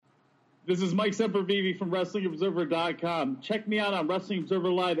This is Mike Sempervive from WrestlingObserver.com. Check me out on Wrestling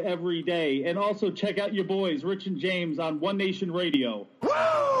Observer Live every day. And also check out your boys, Rich and James, on One Nation Radio.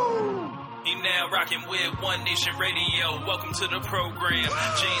 Woo! You now rocking with One Nation Radio. Welcome to the program.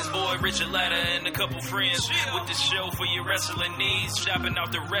 James Boyd, Richard Latta, and a couple friends with the show for your wrestling needs. Shopping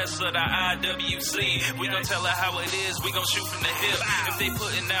out the rest of the IWC. We gon' tell her how it is. We gon' shoot from the hip. If they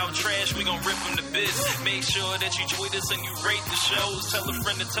putting out trash, we gon' rip from the bits. Make sure that you tweet us and you rate the shows. Tell a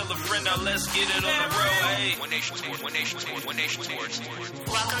friend to tell a friend. Now let's get it on the road. Hey, One Nation Sports, One Nation Sports, One Nation Sports.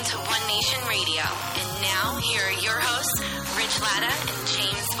 Welcome to One Nation Radio. And now here are your hosts, Rich Latta and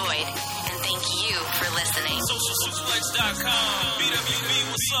James Boyd. Thank you for listening. SocialSuplex.com. BWB,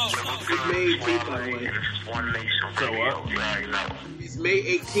 what's up? It's May 18th, by the way. So what? It's May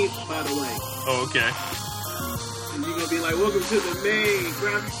 18th, by the way. Oh, okay. And you're going to be like, welcome to the May.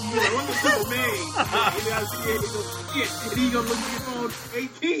 You're like, welcome to the May. You gotta see it, and then you're going to look at your phone,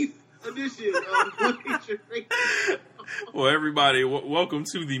 18th edition of One Nation Radio. Well, everybody, welcome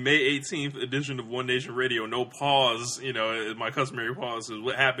to the May 18th edition of One Nation Radio. No pause, my customary pause is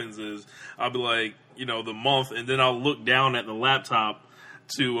what happens is I'll be like, the month, and then I'll look down at the laptop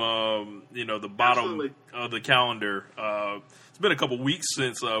to, the bottom Absolutely. of the calendar. It's been a couple weeks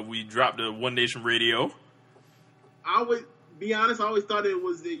since we dropped a One Nation Radio. I would be honest, I always thought it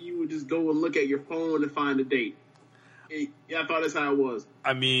was that you would just go and look at your phone and find a date. Yeah, I thought that's how it was.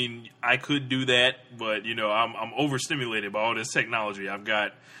 I mean, I could do that, but I'm overstimulated by all this technology. I've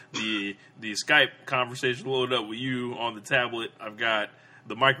got the Skype conversation loaded up with you on the tablet. I've got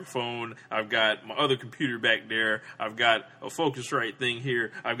the microphone. I've got my other computer back there. I've got a Focusrite thing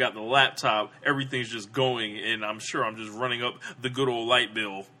here. I've got the laptop. Everything's just going, and I'm sure I'm just running up the good old light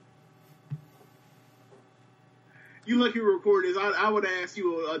bill. You lucky we're recording this. I would ask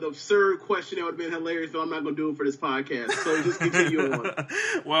you an absurd question that would have been hilarious, but I'm not going to do it for this podcast. So just continue on.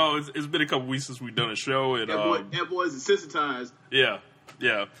 Well, it's been a couple weeks since we've done a show. And, that boy's desensitized. Yeah.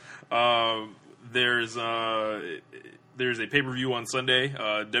 There's a pay-per-view on Sunday,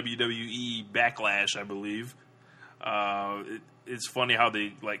 WWE Backlash, I believe. It's funny how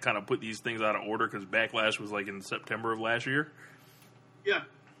they kind of put these things out of order because Backlash was in September of last year. Yeah.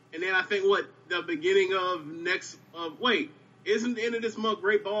 And then I think the beginning of isn't the end of this month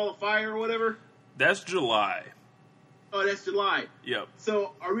Great Ball of Fire or whatever? That's July. Oh, that's July. Yep.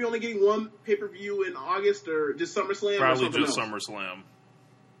 So are we only getting one pay-per-view in August or just SummerSlam? Probably or just else? SummerSlam.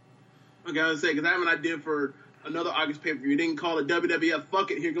 Okay, I was saying, because I have an idea for another August pay-per-view. They can call it WWF,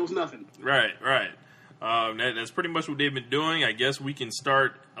 fuck it, here goes nothing. Right. That's pretty much what they've been doing. I guess we can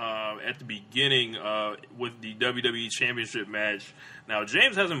start at the beginning with the WWE Championship match. Now,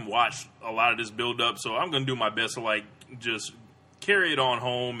 James hasn't watched a lot of this build-up, so I'm going to do my best to, just carry it on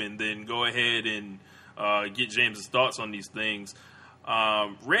home and then go ahead and get James's thoughts on these things.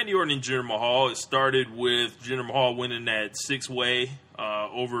 Randy Orton and Jinder Mahal. It started with Jinder Mahal winning that six-way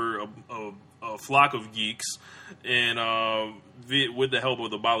over a flock of geeks, and with the help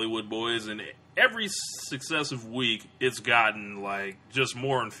of the Bollywood boys. And every successive week, it's gotten just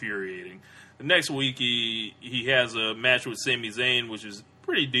more infuriating. The next week, he has a match with Sami Zayn, which is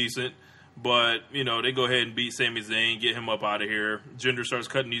pretty decent. But, they go ahead and beat Sami Zayn, get him up out of here. Jinder starts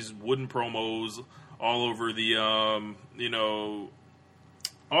cutting these wooden promos all over the, all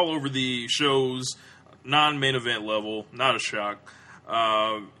over the shows, non-main event level, not a shock.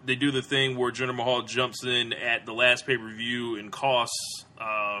 They do the thing where Jinder Mahal jumps in at the last pay-per-view and costs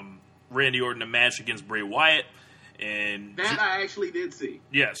Randy Orton a match against Bray Wyatt. And that I actually did see.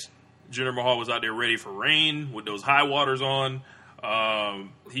 Yes. Jinder Mahal was out there ready for rain with those high waters on.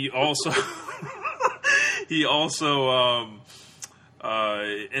 He also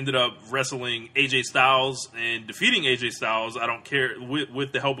ended up wrestling AJ Styles and defeating AJ Styles. I don't care,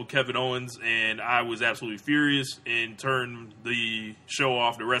 with the help of Kevin Owens, and I was absolutely furious and turned the show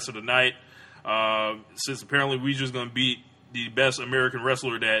off the rest of the night. Since apparently we just gonna beat the best American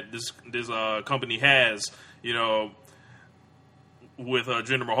wrestler that this company has, with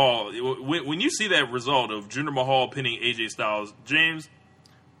Jinder Mahal. When you see that result of Jinder Mahal pinning AJ Styles, James,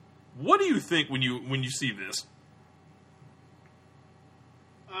 what do you think when you see this?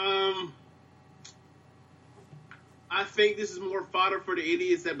 I think this is more fodder for the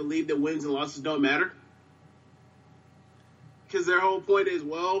idiots that believe that wins and losses don't matter. Because their whole point is,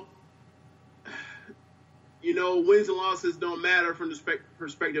 wins and losses don't matter from the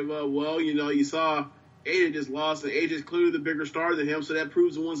perspective of, you saw AJ just lost, and AJ's clearly the bigger star than him, so that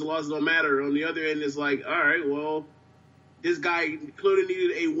proves the wins and losses don't matter. On the other end, it's all right, this guy clearly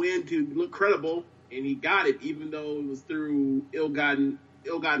needed a win to look credible, and he got it, even though it was through ill-gotten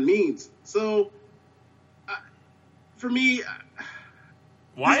means. So, for me,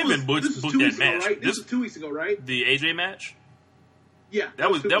 Why even booked that match? Right? This was 2 weeks ago, right? The AJ match? Yeah.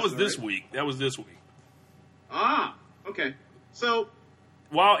 That was this right? week. That was this week. Ah, okay. So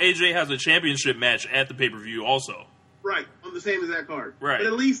while AJ has a championship match at the pay-per-view also. Right, on the same exact card. Right. But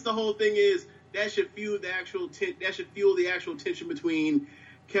at least the whole thing is that should fuel the actual tension between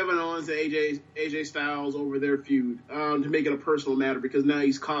Kevin Owens and AJ Styles over their feud, to make it a personal matter, because now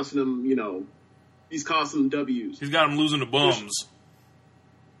he's costing them, he's costing them W's. He's got them losing to bums.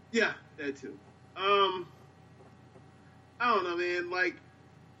 Yeah, that too. I don't know, man. Like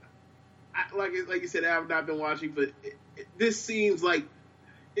you said, I've not been watching, but this seems like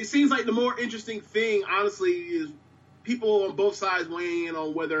the more interesting thing, honestly, is people on both sides weighing in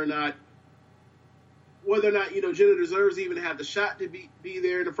on whether or not Jinder deserves even to have the shot to be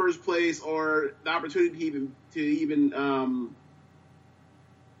there in the first place, or the opportunity to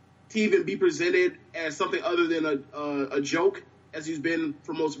even be presented as something other than a joke, as he's been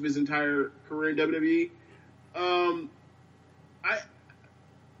for most of his entire career in WWE.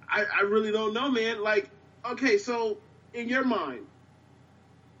 I really don't know, man. Like, okay, so in your mind,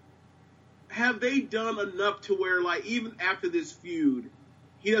 have they done enough to where, like, even after this feud,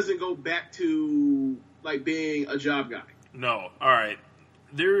 he doesn't go back to, like, being a job guy? No. All right.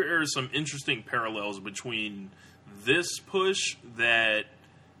 There are some interesting parallels between this push that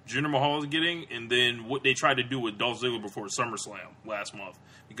Jinder Mahal is getting and then what they tried to do with Dolph Ziggler before SummerSlam last month.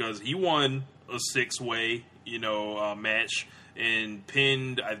 Because he won a 6-way, match and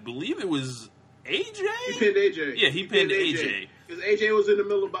pinned, I believe it was AJ? He pinned AJ. Yeah, he pinned AJ. Because AJ was in the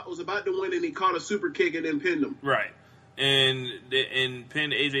middle was about to win, and he caught a super kick and then pinned him. Right. And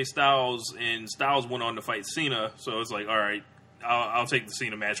pinned AJ Styles, and Styles went on to fight Cena. So it's like, all right, I'll take the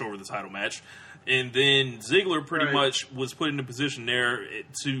Cena match over the title match. And then Ziggler pretty much was put in a position there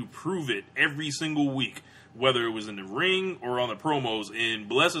to prove it every single week, whether it was in the ring or on the promos. And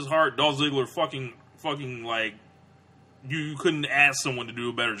bless his heart, Dolph Ziggler fucking like, you couldn't ask someone to do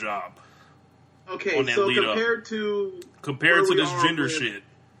a better job. Okay, so compared to this Jinder shit,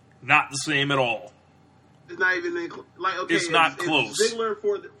 not the same at all. It's not even like, okay, it's not close. If Ziggler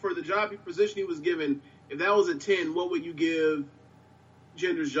for the job position he was given, if that was a 10, what would you give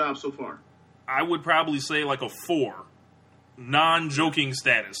Jinder's job so far? I would probably say like a 4, non-joking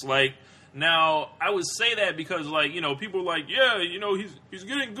status. Like, now I would say that because, like, people are like, yeah, he's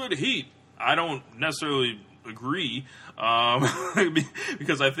getting good heat. I don't necessarily agree,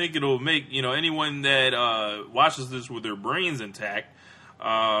 because I think it'll make anyone that watches this with their brains intact,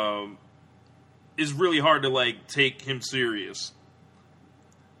 is really hard to like take him serious.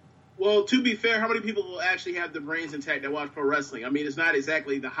 Well, to be fair, how many people will actually have their brains intact that watch pro wrestling? I mean, it's not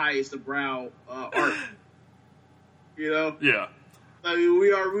exactly the highest of brow art, Yeah. I mean,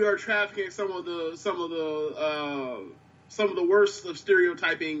 we are trafficking some of the worst of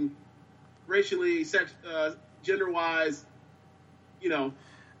stereotyping, racially, gender-wise.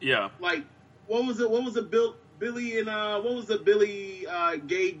 Yeah. Like, what was the Billy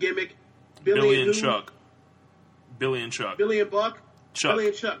gay gimmick? Billy and Chuck. Billy and Chuck. Billy and Buck. Chuck. Billy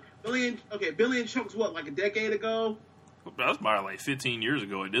and Chuck. Billy and Chuck was what, like a decade ago? That was about like 15 years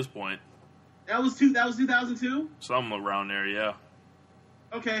ago at this point. That was 2002? Something around there, yeah.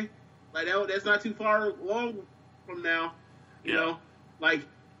 Okay. Like, that's not too far long from now. You know? Like,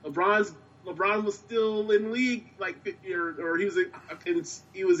 LeBron was still in the league, like, or he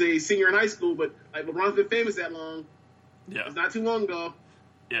was a senior in high school, but like LeBron's been famous that long. Yeah. It's not too long ago.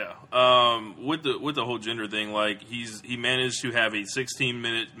 Yeah. With the whole Jinder thing, like, he managed to have a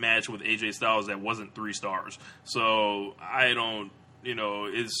 16-minute match with AJ Styles that wasn't 3 stars. So I don't,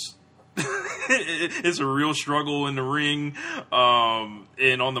 it's it's a real struggle in the ring.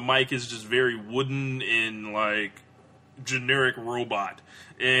 And on the mic it's just very wooden and like generic robot.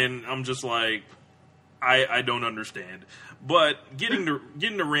 And I'm just like, I don't understand. But getting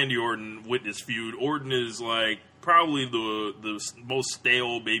to Randy Orton with this feud, Orton is like probably the most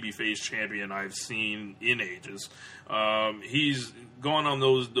stale babyface champion I've seen in ages. He's gone on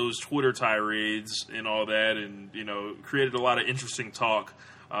those Twitter tirades and all that, and created a lot of interesting talk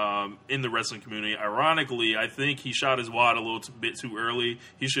in the wrestling community. Ironically, I think he shot his wad a little bit too early.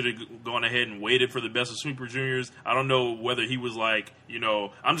 He should have gone ahead and waited for the Best of Super Juniors. I don't know whether he was like,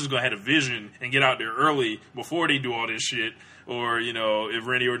 I'm just going to have a vision and get out there early before they do all this shit, or, if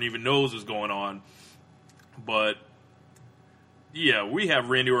Randy Orton even knows what's going on. But, yeah, we have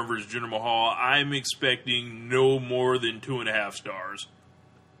Randy Orton versus Jinder Mahal. I'm expecting no more than 2.5 stars.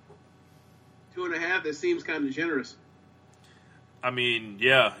 2.5? That seems kind of generous. I mean,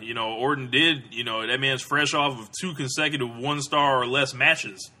 yeah, Orton did, that man's fresh off of 2 consecutive 1-star or less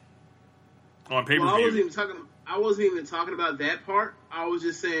matches on pay-per-view. Well, I wasn't even talking about that part. I was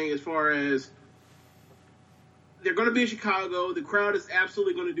just saying, as far as they're going to be in Chicago, the crowd is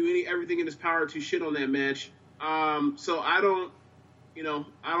absolutely going to do everything in its power to shit on that match. So I don't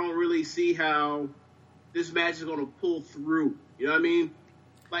really see how this match is going to pull through. You know what I mean?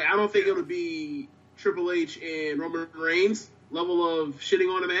 Like, I don't think it'll be Triple H and Roman Reigns level of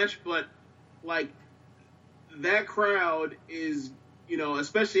shitting on a match, but like that crowd is,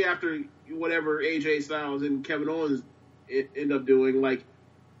 especially after whatever AJ Styles and Kevin Owens end up doing, like,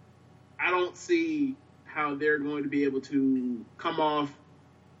 I don't see how they're going to be able to come off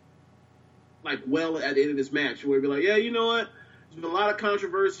like well at the end of this match, where it'd be like, yeah, you know what? There's been a lot of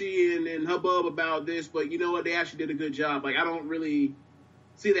controversy and hubbub about this, but you know what? They actually did a good job. Like, I don't really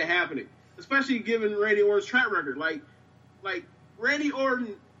see that happening, especially given Randy Orton's track record. Like Randy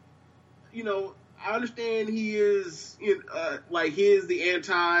Orton, I understand he is, he is the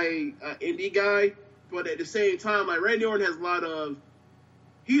anti-indie guy, but at the same time, like, Randy Orton has a lot of,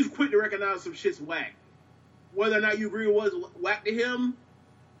 he's quick to recognize some shit's whack. Whether or not you agree with what's whack to him.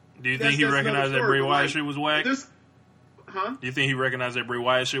 Do you think he recognized that Bray Wyatt shit was whack? Do you think he recognized that Bray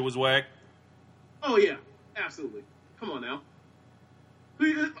Wyatt shit was whack? Oh, yeah. Absolutely. Come on now.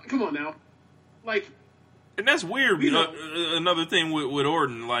 Like... And that's weird. Another thing with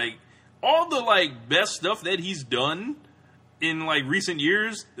Orton, like, all the, like, best stuff that he's done in, like, recent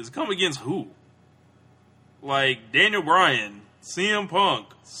years has come against who? Like, Daniel Bryan, CM Punk,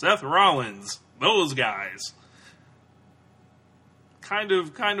 Seth Rollins, those guys. Kind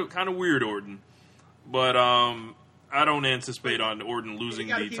of weird, Orton. But, I don't anticipate on Orton losing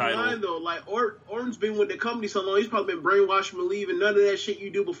the title. In mind, though, like, Orton's been with the company so long, he's probably been brainwashed from believing none of that shit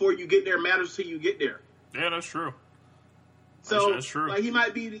you do before you get there matters till you get there. Yeah, that's true. So, that's true. Like, he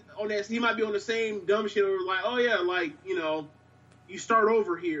might be on the same dumb shit where, like, oh yeah, like, you start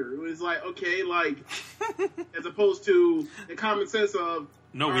over here. It was like, okay, like, as opposed to the common sense of,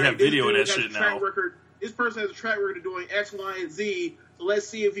 no, we have video of that shit now. This person has a track record of doing X, Y, and Z, so let's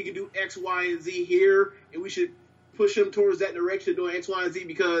see if he can do X, Y, and Z here, and we should push him towards that direction of doing X, Y, and Z,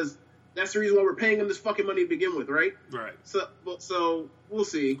 because that's the reason why we're paying him this fucking money to begin with, right? Right. So we'll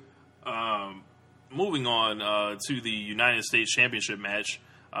see. Moving on to the United States Championship match,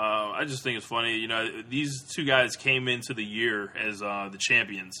 I just think it's funny. These two guys came into the year as the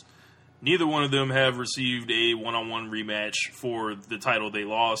champions. Neither one of them have received a one-on-one rematch for the title they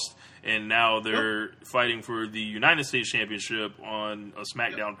lost, and now they're fighting for the United States Championship on a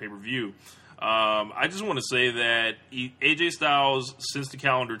SmackDown pay-per-view. I just want to say that AJ Styles, since the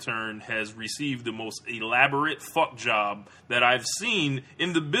calendar turn, has received the most elaborate fuck job that I've seen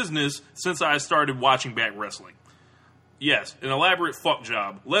in the business since I started watching back wrestling. Yes, an elaborate fuck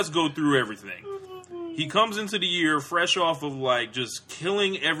job. Let's go through everything. He comes into the year fresh off of, like, just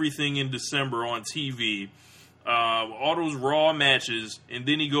killing everything in December on TV, all those Raw matches, and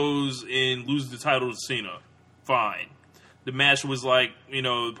then he goes and loses the title to Cena. Fine. The match was like,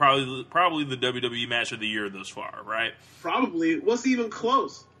 probably the WWE match of the year thus far, right? Probably. What's even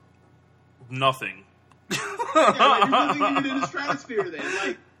close? Nothing. There's nothing even in the stratosphere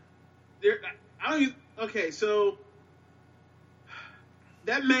then. Like, okay, so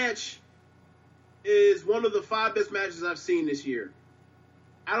that match is one of the 5 best matches I've seen this year.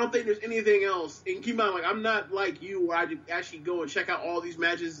 I don't think there's anything else. And keep in mind, like, I'm not like you where I actually go and check out all these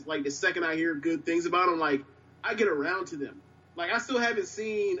matches. Like, the second I hear good things about them, like, I get around to them. Like, I still haven't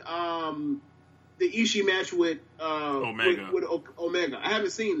seen the Ishii match with Omega. With Omega. I haven't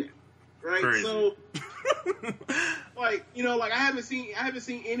seen that. Right? Crazy. So, like, I haven't seen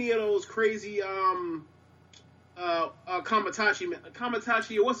any of those crazy Kamatachi,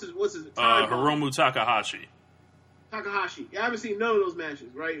 what's his Hiromu Takahashi. I haven't seen none of those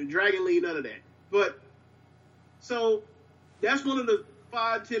matches, right? Dragon Lee, none of that. But, so, that's one of the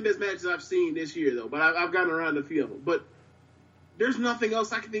 5-10 best matches I've seen this year, though. But I've gotten around a few of them. But there's nothing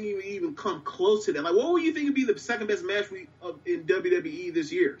else I can think even come close to that. Like, what would you think would be the second best match in WWE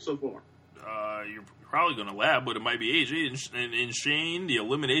this year so far? You're probably going to laugh, but it might be AJ and Shane, the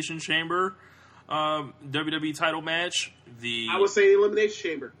Elimination Chamber WWE title match. I would say the Elimination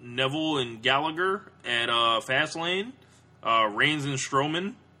Chamber. Neville and Gallagher at Fastlane. Reigns and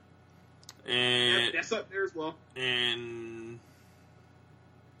Strowman. And that's up there as well. And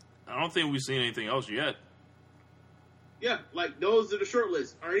I don't think we've seen anything else yet. Yeah, like, those are the short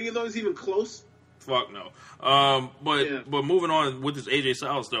list. Are any of those even close? Fuck no. But moving on with this AJ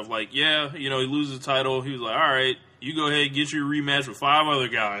Styles stuff, like, he loses the title. He was like, all right, you go ahead and get your rematch with 5 other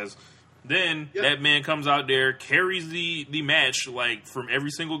guys. Then that man comes out there, carries the match like from every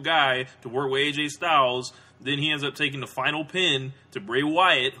single guy to work with AJ Styles. Then he ends up taking the final pin to Bray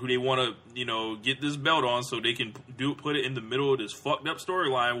Wyatt, who they want to, get this belt on so they can put it in the middle of this fucked up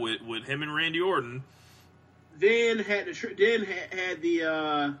storyline with him and Randy Orton. Then had the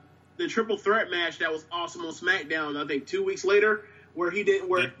triple threat match that was awesome on SmackDown. I think 2 weeks later, where he didn't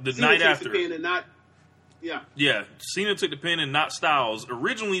the night after the pin and not. Yeah, Cena took the pin and not Styles.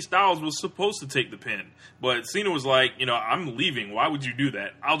 Originally, Styles was supposed to take the pin, but Cena was like, I'm leaving. Why would you do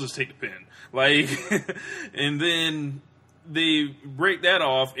that? I'll just take the pin. Like, and then they break that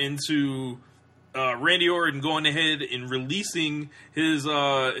off into Randy Orton going ahead and releasing his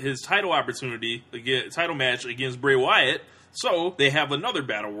title opportunity, title match against Bray Wyatt. So they have another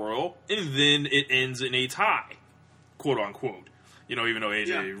battle royal, and then it ends in a tie, quote unquote. Even though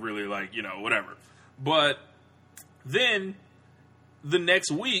AJ really whatever. But then the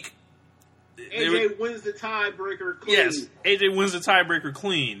next week, AJ wins the tiebreaker clean. Yes, AJ wins the tiebreaker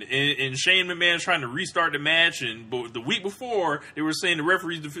clean. And Shane McMahon's trying to restart the match. But the week before, they were saying the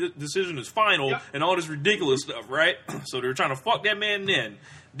referee's decision is final and all this ridiculous stuff, right? So they were trying to fuck that man in.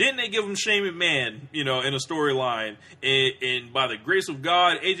 Then they give him Shane McMahon, in a storyline. And by the grace of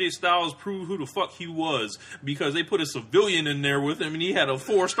God, AJ Styles proved who the fuck he was because they put a civilian in there with him and he had a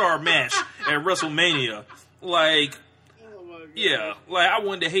 4-star match at WrestleMania. Like, yeah, I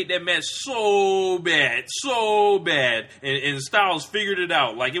wanted to hate that match so bad. And Styles figured it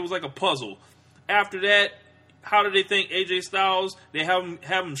out. Like, it was like a puzzle. After that, how did they think AJ Styles? They have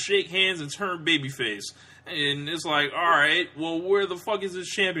him shake hands and turn babyface. And it's like, all right, well, where the fuck is this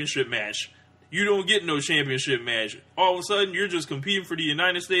championship match? You don't get no championship match. All of a sudden, you're just competing for the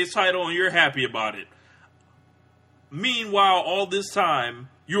United States title and you're happy about it. Meanwhile, all this time,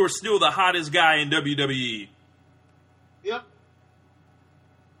 you're still the hottest guy in WWE. Yep.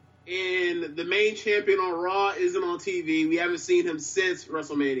 And the main champion on Raw isn't on TV. We haven't seen him since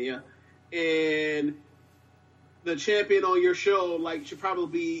WrestleMania. And the champion on your show, should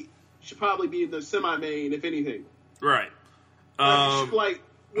probably be the semi-main, if anything. Right.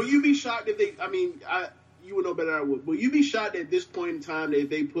 Will you be shocked if they? I mean, you would know better than I would. Will you be shocked at this point in time that if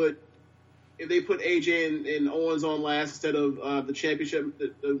they put AJ and Owens on last instead of the championship,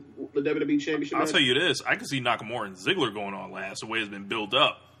 the WWE championship? I'll tell you this: I can see Nakamura and Ziggler going on last. The way it's been built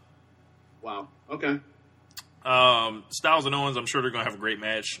up. Wow. Okay. Styles and Owens, I'm sure they're going to have a great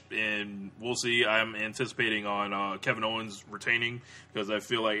match, and we'll see. I'm anticipating on Kevin Owens retaining because I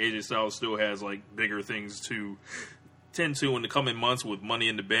feel like AJ Styles still has bigger things to tend to in the coming months with Money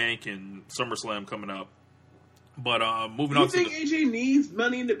in the Bank and SummerSlam coming up. But moving on. Do you think AJ needs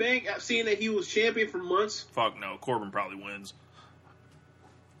Money in the Bank? Seeing that he was champion for months. Fuck no, Corbin probably wins.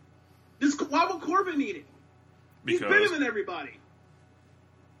 Why would Corbin need it? He's better than everybody.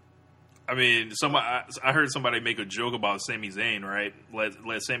 I mean, I heard somebody make a joke about Sami Zayn, right? Let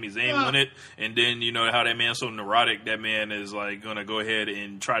Sami Zayn win it, and then how that man's so neurotic, that man is gonna go ahead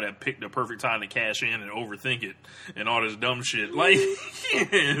and try to pick the perfect time to cash in and overthink it and all this dumb shit.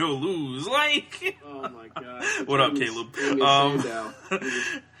 He'll lose. Oh my god! What up, Caleb?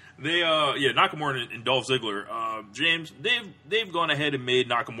 Nakamura and Dolph Ziggler, James, they've gone ahead and made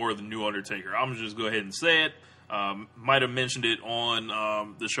Nakamura the new Undertaker. I'm gonna just go ahead and say it. Might have mentioned it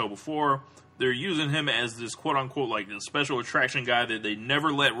on the show before. They're using him as this quote-unquote this special attraction guy that they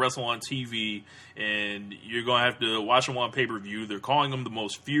never let wrestle on TV, and you're going to have to watch him on pay-per-view. They're calling him the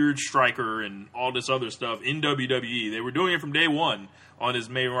most feared striker and all this other stuff in WWE. They were doing it from day one on his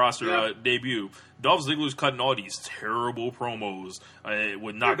main roster debut. Dolph Ziggler's cutting all these terrible promos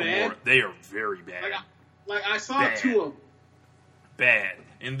with Nakamura. They are very bad. I saw 2 of them. Bad.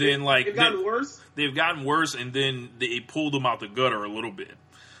 And then, they've gotten worse? They've gotten worse, and then they pulled them out the gutter a little bit.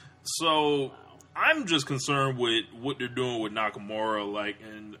 So, I'm just concerned with what they're doing with Nakamura,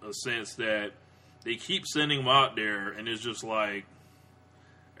 in a sense that they keep sending him out there, and it's just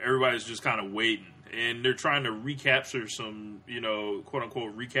everybody's just kind of waiting. And they're trying to recapture some,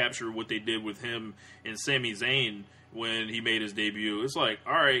 quote-unquote, recapture what they did with him and Sami Zayn when he made his debut. It's all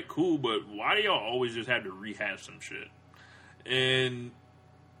right, cool, but why do y'all always just have to rehash some shit? And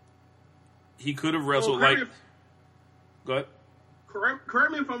he could have wrestled Go ahead.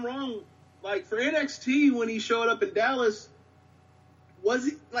 Correct me if I'm wrong. For NXT when he showed up in Dallas,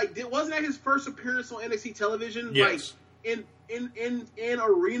 wasn't that his first appearance on NXT television? Yes. In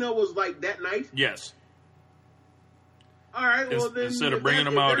arena was that night. Yes. All right. Well, then instead of bringing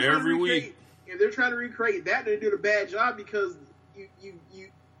him out every week, if they're trying to recreate that, they're doing a bad job because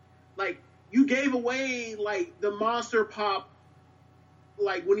you gave away the monster pop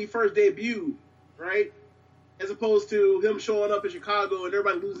when he first debuted, right? as opposed to him showing up in Chicago and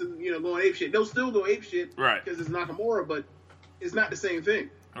everybody losing, going ape shit. They'll still go ape shit, right? Because it's Nakamura, but it's not the same thing,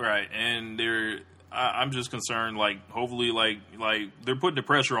 right? And I'm just concerned, hopefully, they're putting the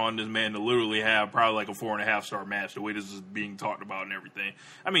pressure on this man to literally have probably like a 4.5-star match, the way this is being talked about and everything.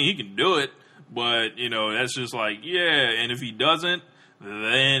 I mean, he can do it, but, that's just and if he doesn't,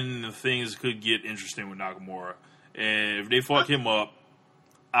 then things could get interesting with Nakamura. And if they fuck him up,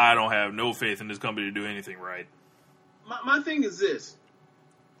 I don't have no faith in this company to do anything right. My thing is this.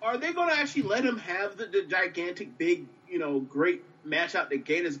 Are they going to actually let him have the gigantic, big, great match out the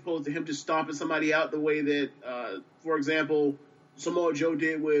gate as opposed to him just stomping somebody out the way that, for example, Samoa Joe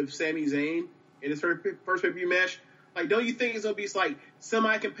did with Sami Zayn in his first pay-per-view match? Don't you think it's going to be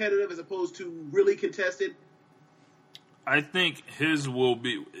semi-competitive as opposed to really contested? I think he's going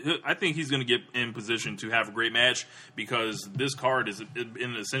to get in position to have a great match because this card is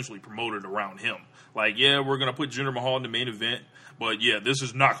essentially promoted around him. We're going to put Jinder Mahal in the main event, but this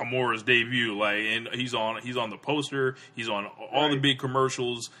is Nakamura's debut. And he's on the poster, he's on all the big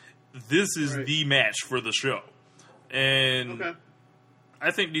commercials. This is the match for the show. And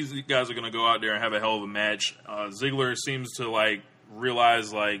I think these guys are going to go out there and have a hell of a match. Ziggler seems to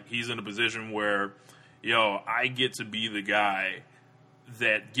realize he's in a position where, I get to be the guy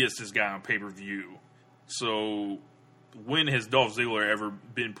that gets this guy on pay-per-view. So when has Dolph Ziggler ever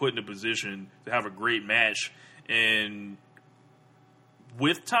been put in a position to have a great match? And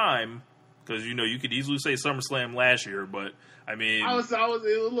with time, because, you could easily say SummerSlam last year, but, I mean... it was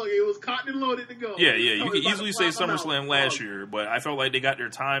cotton and loaded to go. Yeah, you could easily say SummerSlam last year, but I felt like they got their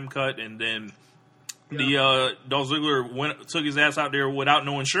time cut, and then Dolph Ziggler took his ass out there without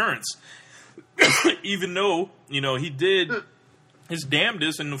no insurance. Even though, he did his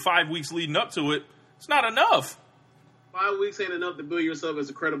damnedest in the 5 weeks leading up to it, it's not enough. 5 weeks ain't enough to build yourself as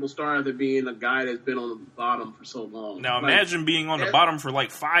a credible star after being a guy that's been on the bottom for so long. Now imagine being on the bottom for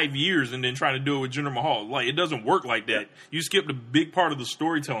 5 years and then trying to do it with Jinder Mahal. It doesn't work like that. You skipped a big part of the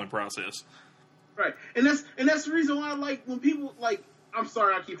storytelling process. Right. And that's the reason why when people I'm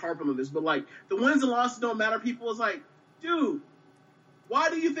sorry I keep harping on this, but the wins and losses don't matter. People is dude, why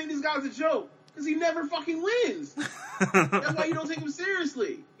do you think this guy's a joke? Because he never fucking wins. That's why you don't take him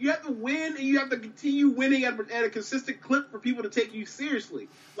seriously. You have to win, and you have to continue winning at a consistent clip for people to take you seriously.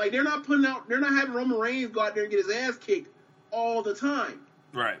 They're not having Roman Reigns go out there and get his ass kicked all the time.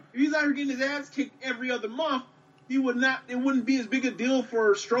 Right. If he's out here getting his ass kicked every other month, it wouldn't be as big a deal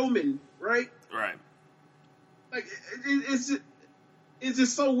for Strowman, right? Right. It's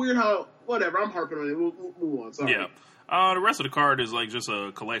just so weird how, whatever, I'm harping on it. We'll move on. Sorry. Yeah. The rest of the card is just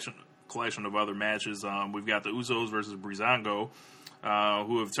a collection of other matches. We've got the Usos versus Breezango,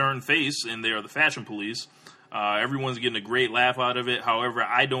 who have turned face, and they are the Fashion Police. Everyone's getting a great laugh out of it. However,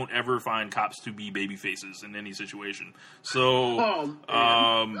 I don't ever find cops to be baby faces in any situation. So,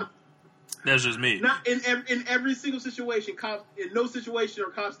 that's just me. Not in every single situation, cops, in no situation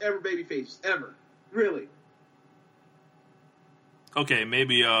are cops ever baby faces, ever. Really. Okay,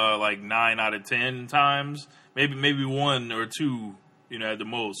 maybe 9 out of 10 times. Maybe 1 or 2, at the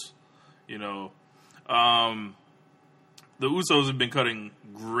most. The Usos have been cutting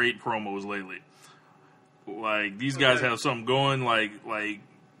great promos lately. These guys have something going.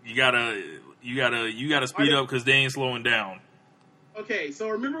 You gotta speed up because they ain't slowing down. Okay, so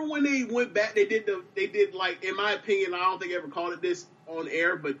remember when they went back? They did in my opinion, I don't think I ever called it this on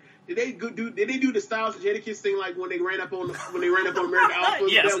air, but did they do the Styles and Jadakiss thing when they ran up on American Alpha?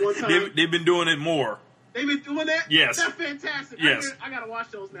 Yes, that one time? They've been doing it more. They've been doing that? Yes. That's fantastic. Yes. I gotta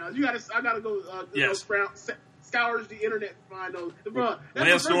watch those now. I gotta go scour the internet to find those. Bro,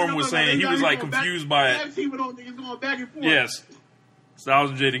 Lance Storm was saying he was confused by it. People don't think it's going back and forth. Yes.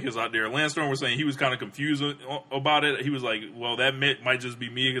 Styles and Jadakiss out there. Lance Storm was saying he was kind of confused about it. He was like, well, that might just be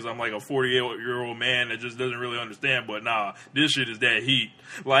me because I'm a 48-year-old man that just doesn't really understand. But nah, this shit is that heat.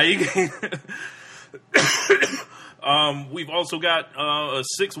 We've also got a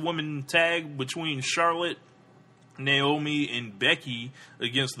 6-woman tag between Charlotte, Naomi, and Becky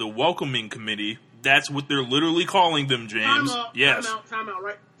against the Welcoming Committee. That's what they're literally calling them, James. Time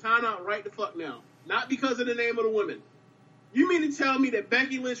out right the fuck now. Not because of the name of the women. You mean to tell me that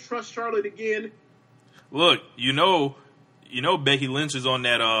Becky Lynch trusts Charlotte again? Look, Becky Lynch is on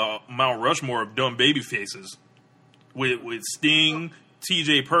that Mount Rushmore of dumb baby faces with Sting,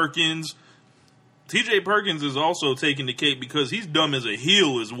 T.J. Perkins, TJ Perkins is also taking the cake because he's dumb as a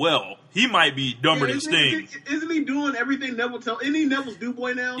heel as well. He might be dumber than Sting. Isn't he doing everything Neville Isn't he Neville's new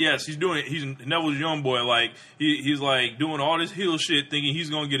boy now? Yes, he's Neville's young boy. Like he's like doing all this heel shit, thinking he's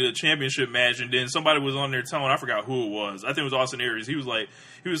gonna get a championship match, and then somebody was on there telling, I forgot who it was. I think it was Austin Aries. He was like,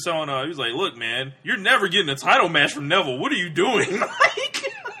 look, man, you're never getting a title match from Neville. What are you doing?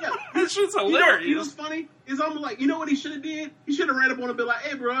 This shit's hilarious. You know what's funny? It's almost like, you know what he should have did? He should have ran up on him and been like,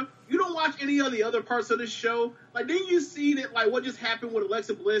 hey, bro, you don't watch any of the other parts of this show? Like, didn't you see that, like, what just happened with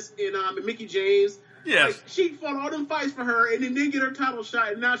Alexa Bliss and Mickie James? Yes. Like, she fought all them fights for her and then didn't get her title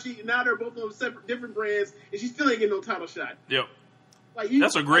shot, and now they're both on separate, different brands, and she still ain't getting no title shot. Yep. Like,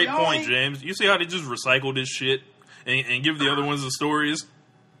 that's a great point, James. You see how they just recycle this shit and give the other ones the stories?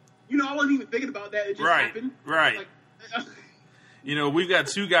 You know, I wasn't even thinking about that. It just happened. Right. Like, you know, we've got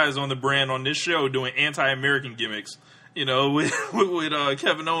two guys on the brand on this show doing anti-American gimmicks. You know, with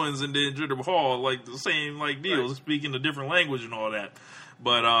Kevin Owens and then Jinder Mahal, like the same like deals, right. Speaking a different language and all that.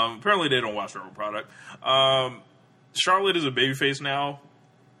 But apparently they don't watch our own product. Charlotte is a babyface now,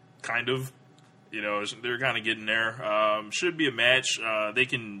 kind of. You know, they're kind of getting there. Should be a match. They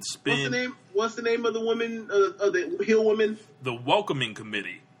can spin. What's the name of the woman? Of the heel woman? The Welcoming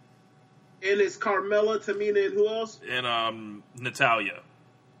Committee. And it's Carmella, Tamina, and who else? And Natalya.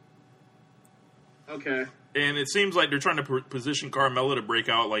 Okay. And it seems like they're trying to position Carmella to break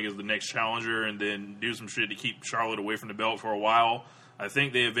out like as the next challenger and then do some shit to keep Charlotte away from the belt for a while. I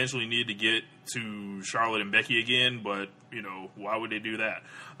think they eventually need to get to Charlotte and Becky again, but, you know, why would they do that?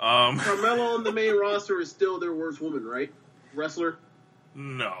 Carmella on the main roster is still their worst woman, right? Wrestler?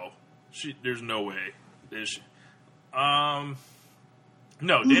 No. There's no way.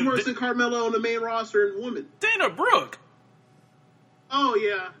 No, who's worse than Carmella on the main roster and woman? Dana Brooke. Oh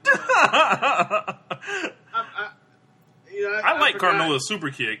yeah. I like Carmella's super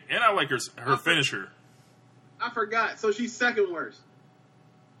kick, and I like her finisher. I forgot. So she's second worst.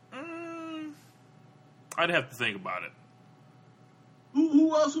 I'd have to think about it.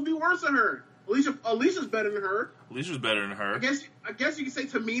 Who else would be worse than her? Alicia's better than her. Alicia's better than her. I guess you could say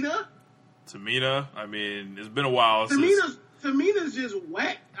Tamina. Tamina. I mean, it's been a while. Tamina's just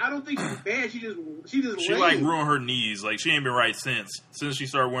whack. I don't think she's bad. She just she like ruined her knees. Like she ain't been right since she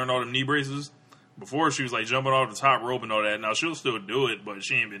started wearing all them knee braces. Before she was like jumping off the top rope and all that. Now she'll still do it, but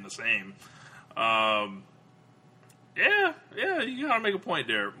she ain't been the same. Yeah, you gotta make a point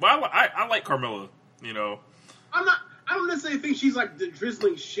there. But I like Carmella. You know, I don't necessarily think she's like the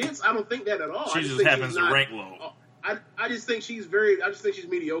drizzling shits. I don't think that at all. She just happens to rank low. I just think she's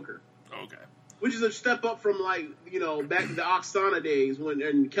mediocre. Okay. Which is a step up from, like, you know, back in the Oksana days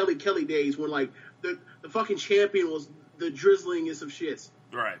and Kelly days when, like, the fucking champion was the drizzlingest of shits.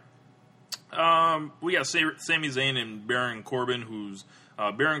 Right. We got Sami Zayn and Baron Corbin, who's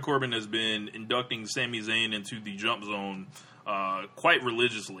Baron Corbin has been inducting Sami Zayn into the Jump Zone quite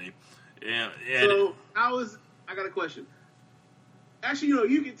religiously. So, I got a question. Actually, you know,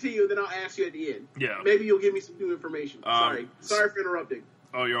 you continue, then I'll ask you at the end. Yeah. Maybe you'll give me some new information. Sorry for interrupting.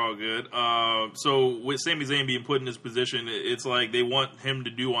 Oh, you're all good. So with Sami Zayn being put in this position, it's like they want him to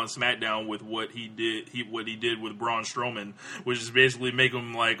do on SmackDown with what he did with Braun Strowman, which is basically make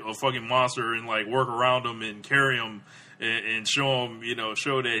him like a fucking monster and like work around him and carry him and show him, you know,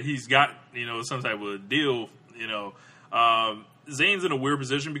 show that he's got, you know, some type of deal, you know. Zayn's in a weird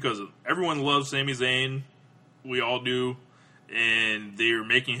position because everyone loves Sami Zayn. We all do. And they're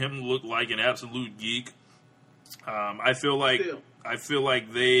making him look like an absolute geek. I feel like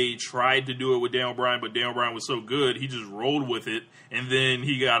they tried to do it with Daniel Bryan, but Daniel Bryan was so good, he just rolled with it, and then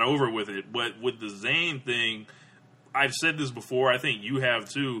he got over with it. But with the Zayn thing, I've said this before, I think you have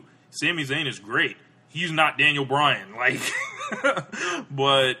too, Sami Zayn is great. He's not Daniel Bryan, like,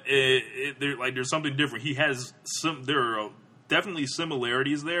 but there's something different. There are definitely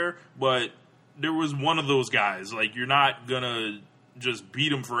similarities there, but there was one of those guys. Like, you're not gonna just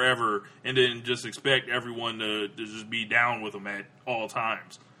beat him forever and then just expect everyone to just be down with him at all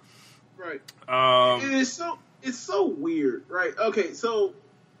times. Right. And it's so weird, right? Okay, so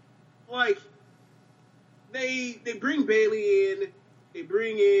like they bring Bayley in, they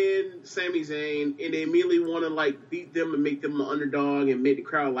bring in Sami Zayn, and they immediately want to like beat them and make them an underdog and make the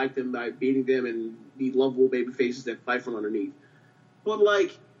crowd like them by beating them and be lovable baby faces that fight from underneath. But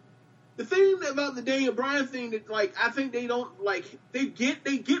like, the thing about the Daniel Bryan thing that, like, I think they don't, like, they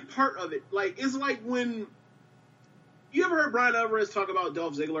get part of it. Like, it's like when, you ever heard Brian Alvarez talk about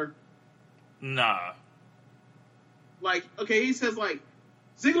Dolph Ziggler? Nah. Like, okay, he says, like,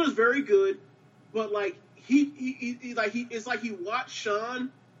 Ziggler's very good, but, like, it's like he watched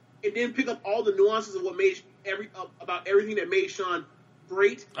Shawn and then picked up all the nuances of what made about everything that made Shawn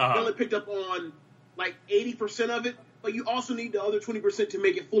great. Uh-huh. He only picked up on like 80% of it, but you also need the other 20% to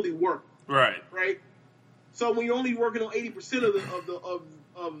make it fully work. Right. Right. So when you're only working on 80%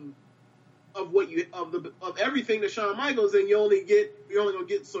 of everything that Shawn Michaels, then you're only gonna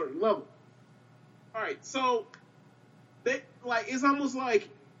get a certain level. All right. So it's almost like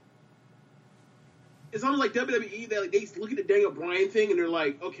WWE that they look at the Daniel Bryan thing and they're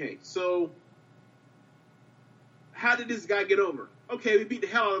like, okay, so how did this guy get over? Okay, we beat the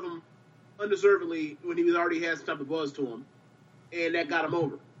hell out of him undeservedly when he already had some type of buzz to him, and that got him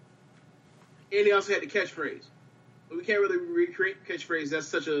over. And he also had the catchphrase, but we can't really recreate catchphrase. That's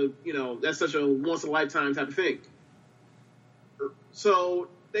such a once in a lifetime type of thing. So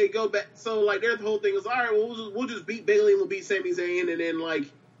they go back. So like their whole thing is, all right, well we'll just beat Bayley and we'll beat Sami Zayn, and then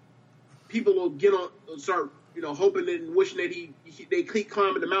like people will start hoping and wishing that they keep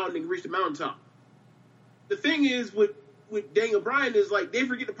climbing the mountain and reach the mountaintop. The thing is with Daniel Bryan is like they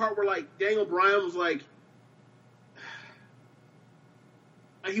forget the part where like Daniel Bryan was like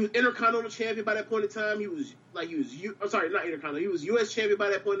he was Intercontinental Champion by that point in time. He was not Intercontinental. He was U.S. Champion by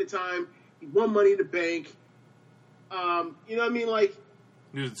that point in time. He won Money in the Bank. You know what I mean? Like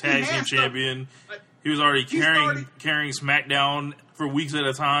he was a tag team champion. He was already carrying SmackDown for weeks at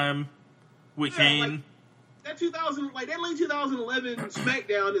a time with Kane. Like, that late 2011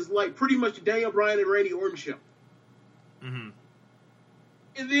 SmackDown is like pretty much the Daniel Bryan and Randy Orton show. Mm-hmm.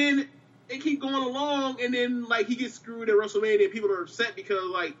 And then they keep going along, and then like he gets screwed at WrestleMania, and people are upset because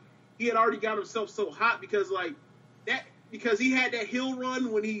like he had already got himself so hot because he had that heel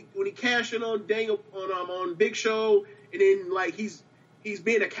run when he cashed in on on Big Show, and then like he's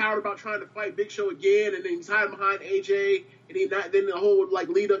being a coward about trying to fight Big Show again, and then he's hiding behind AJ, and then the whole like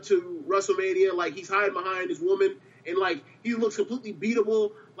lead up to WrestleMania, like he's hiding behind his woman, and like he looks completely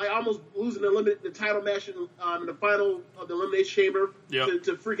beatable, like almost losing the title match in the final of the Elimination Chamber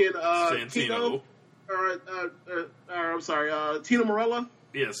to freaking Santino. Tino Morella.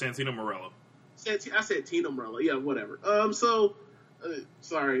 Yeah, Santino Morella. I said Tino Morella. Yeah, whatever.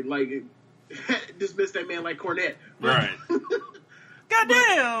 Sorry, like dismiss that man like Cornette. Right.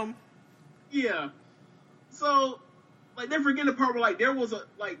 Goddamn. Yeah. So, like, they're forgetting the part where, like, there was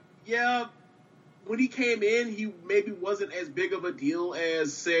when he came in, he maybe wasn't as big of a deal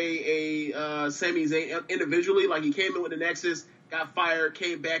as, say, a Sami Zayn individually. Like, he came in with the Nexus, got fired,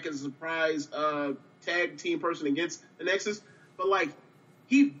 came back as a surprise tag team person against the Nexus. But, like,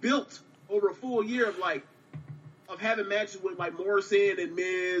 he built over a full year of having matches with, like, Morrison and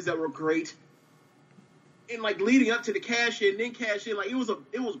Miz that were great. And like leading up to the cash in, then cash in, like it was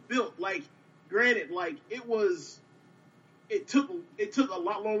built. Like, granted, like it took a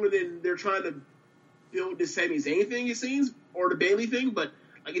lot longer than they're trying to build this Sami Zayn thing, it seems, or the Bayley thing. But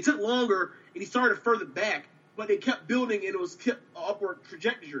like it took longer, and he started further back. But they kept building, and it was kept upward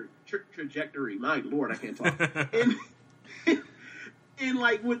trajectory. My Lord, I can't talk. and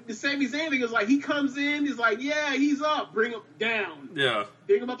like with the Sami Zayn thing, it was like he comes in, he's like, yeah, he's up, bring him down,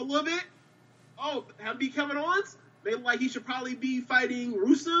 bring him up a little bit. Oh, have him be Kevin Owens? Maybe like he should probably be fighting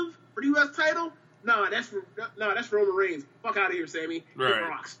Rusev for the U.S. title. Nah, that's Roman Reigns. Fuck out of here, Sammy. Right. It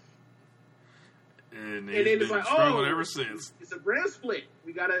rocks. And then it's like, oh, ever since. It's a brand split.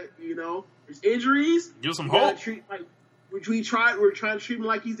 We gotta, there's injuries. Give some hope. We're trying to treat him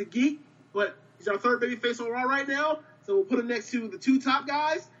like he's a geek, but he's our third babyface on Raw right now. So we'll put him next to the two top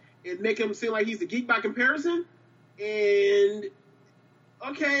guys and make him seem like he's a geek by comparison. And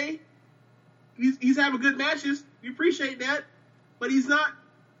okay. He's having good matches. We appreciate that. But he's not,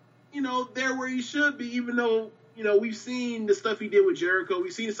 there where he should be, even though, we've seen the stuff he did with Jericho.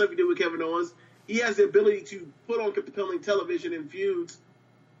 We've seen the stuff he did with Kevin Owens. He has the ability to put on compelling television and feuds.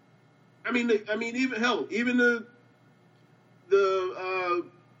 Even the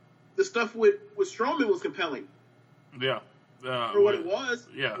stuff with Strowman was compelling. Yeah. For what it was.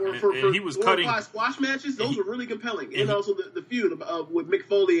 Yeah. For he was cutting squash matches, those were really compelling. And also the feud with Mick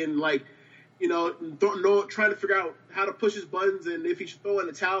Foley and like, trying to figure out how to push his buttons and if he should throw in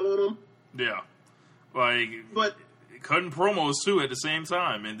a towel on him. Yeah. But cutting promos too at the same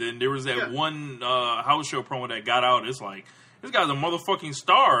time. And then there was that one house show promo that got out. It's like, this guy's a motherfucking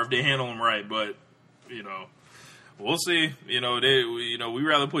star if they handle him right. But, we'll see. We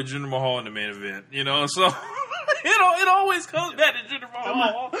rather put Jinder Mahal in the main event, so it always comes back to Jinder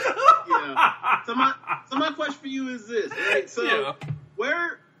Mahal. So my question for you is this, right? So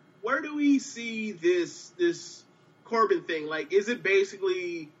where do we see this Corbin thing? Like, is it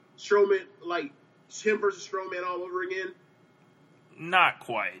basically Strowman, like him versus Strowman all over again? Not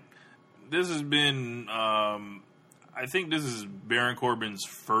quite. This has been, I think this is Baron Corbin's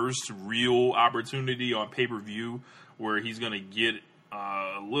first real opportunity on pay-per-view where he's going to get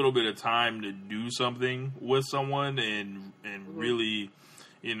a little bit of time to do something with someone and really,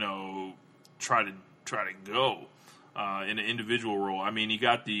 try to go in an individual role. I mean, he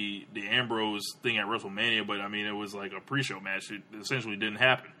got the Ambrose thing at WrestleMania, but I mean, it was like a pre-show match. It essentially didn't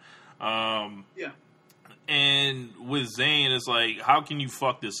happen. Yeah. And with Zayn, it's like, how can you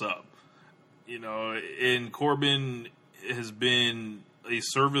fuck this up? And Corbin has been a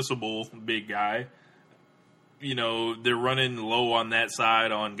serviceable big guy. They're running low on that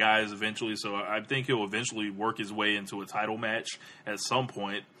side on guys eventually, so I think he'll eventually work his way into a title match at some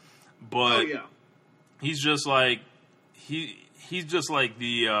point. But he's just like he's just like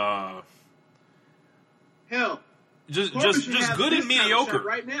the hell. Just good and mediocre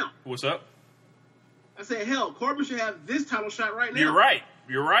right now. What's up? I said, hell, Corbin should have this title shot right now. You're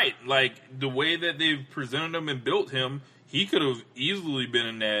right. Like, the way that they've presented him and built him, he could have easily been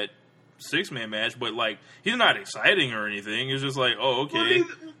in that 6-man match, but, like, he's not exciting or anything. It's just like, oh, okay.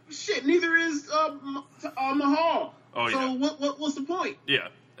 Well, neither is Mahal. Oh, yeah. So what's the point? Yeah.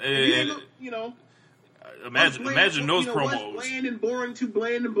 Imagine those promos. Bland and boring to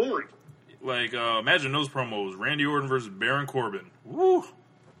bland and boring. Like, imagine those promos. Randy Orton versus Baron Corbin. Woo!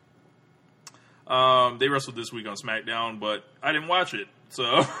 They wrestled this week on SmackDown, but I didn't watch it.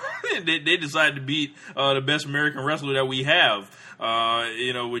 So they decided to beat the best American wrestler that we have,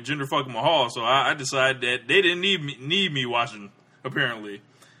 with Jinder fucking Mahal. So I decided that they didn't need me watching, apparently.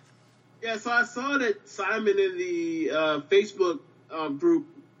 Yeah, so I saw that Simon in the Facebook group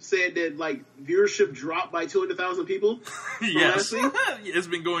said that, like, viewership dropped by 200,000 people. Yes. It's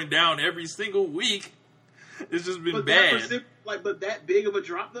been going down every single week. It's just been bad. But that big of a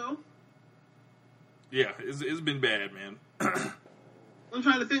drop, though? Yeah, it's been bad, man. I'm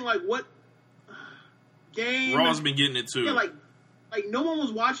trying to think, like, what game... Raw's been getting it, too. Yeah, like no one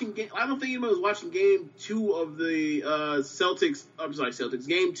was watching... I don't think anyone was watching Game 2 of the Celtics... I'm sorry, Celtics.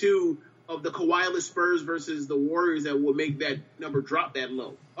 Game 2 of the Kawhi-less Spurs versus the Warriors that would make that number drop that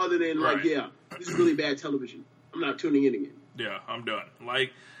low. Other than, right. This is really bad television. I'm not tuning in again. Yeah, I'm done.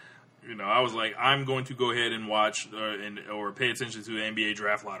 Like, I was like, I'm going to go ahead and watch or pay attention to the NBA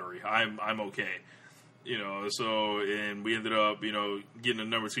draft lottery. I'm okay. And we ended up, getting a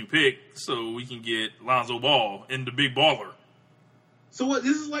number 2 pick so we can get Lonzo Ball in the big baller. So what,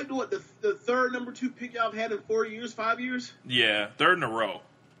 this is like the third number 2 pick y'all have had in 4 years, 5 years? Yeah, third in a row.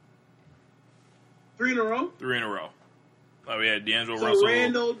 3 in a row? 3 in a row. We had D'Angelo Russell.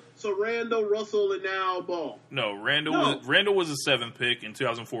 Randall, Russell, and now Ball. No, Randall was a 7th pick in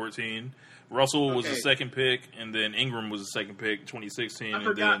 2014. Russell was the 2nd pick, and then Ingram was the 2nd pick, 2016. I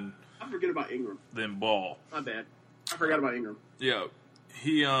forget about Ingram. Then Ball. My bad. I forgot about Ingram. Yeah.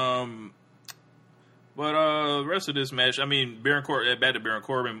 He, but the rest of this match, I mean, back to Baron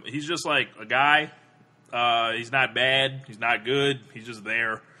Corbin, he's just like a guy. He's not bad. He's not good. He's just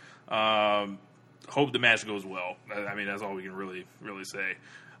there. Hope the match goes well. I mean, that's all we can really, really say.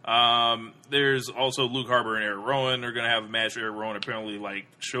 There's also Luke Harper and Eric Rowan. They're going to have a match. Eric Rowan apparently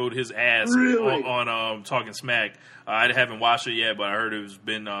showed his ass on Talking Smack. I haven't watched it yet, but I heard it's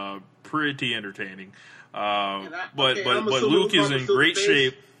been pretty entertaining. But Luke is in great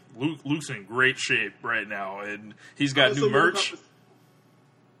shape. Luke's in great shape right now, and he's got new merch.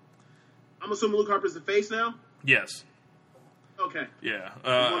 I'm assuming Luke Harper's the face now? Yes. Okay. Yeah.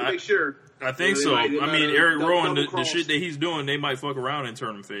 I want to make sure. I think so. I mean, Eric Rowan, the shit that he's doing, they might fuck around and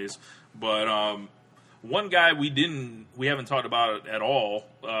turn him face. But one guy we haven't talked about at all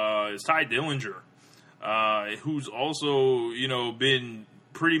is Ty Dillinger, who's also been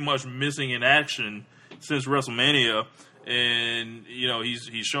pretty much missing in action since WrestleMania. And,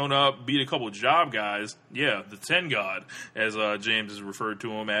 he's shown up, beat a couple of job guys. Yeah, the 10 God, as James has referred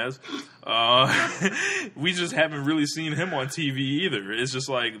to him as. We just haven't really seen him on TV either. It's just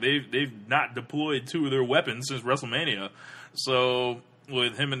like they've not deployed 2 of their weapons since WrestleMania. So,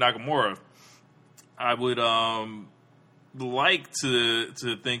 with him and Nakamura, I would like to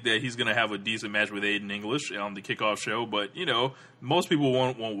think that he's going to have a decent match with Aiden English on the kickoff show. But, most people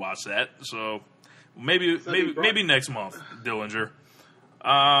won't watch that. So... Maybe next month, Dillinger.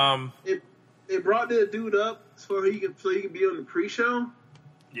 They brought the dude up so he can be on the pre-show.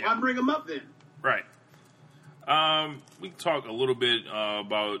 Yeah. Why bring him up then? Right. We can talk a little bit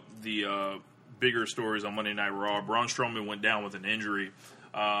about the bigger stories on Monday Night Raw. Braun Strowman went down with an injury.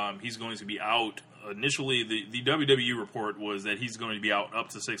 He's going to be out. Initially, the WWE report was that he's going to be out up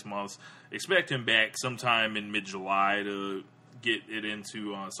to 6 months. Expect him back sometime in mid-July to get it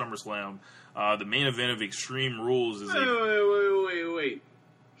into SummerSlam. The main event of Extreme Rules is... Wait.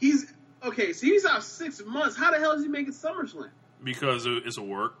 He's... Okay, so he's out 6 months. How the hell is he making SummerSlam? Because it's a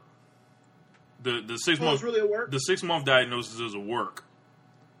work. The 6 month it's really a work? The 6 month diagnosis is a work,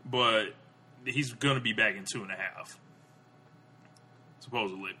 but he's going to be back in 2.5,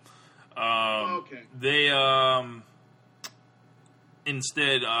 supposedly. Okay. They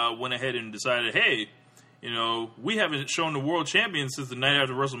instead went ahead and decided, hey, we haven't shown the world champion since the night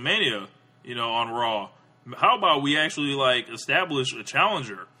after WrestleMania, on Raw. How about we actually establish a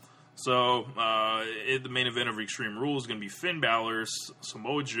challenger? So the main event of Extreme Rules is going to be Finn Balor,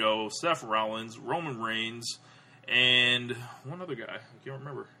 Samoa Joe, Seth Rollins, Roman Reigns, and one other guy. I can't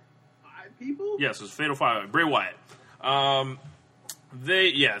remember. 5 people? Yes, it's Fatal 5. Bray Wyatt.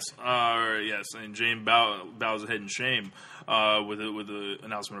 Yes, and James bows head in shame with the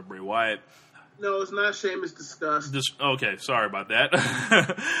announcement of Bray Wyatt. No, it's not shame. It's disgust. Okay, sorry about that.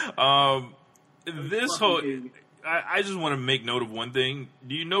 This whole, I just want to make note of one thing.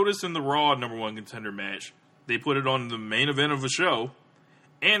 Do you notice in the Raw number 1 contender match, they put it on the main event of a show,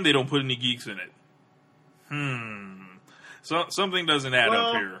 and they don't put any geeks in it? So something doesn't add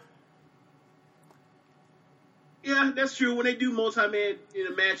up here. Yeah, that's true. When they do multi-man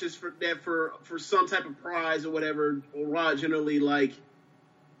matches for some type of prize or whatever, or Raw generally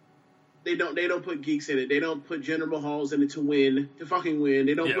they don't put geeks in it. They don't put Jinder Mahals in it to fucking win.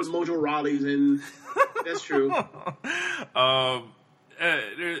 They don't put Mojo Rawleys in. That's true.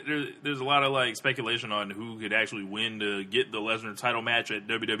 There's a lot of speculation on who could actually win to get the Lesnar title match at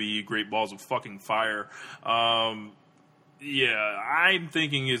WWE Great Balls of Fucking Fire. Yeah, I'm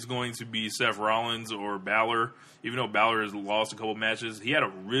thinking it's going to be Seth Rollins or Balor. Even though Balor has lost a couple matches, him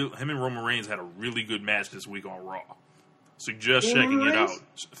and Roman Reigns had a really good match this week on Raw. Suggest checking it out.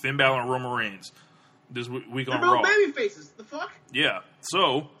 Finn Balor and Roman Reigns this week on Raw. They're baby faces. The fuck? Yeah.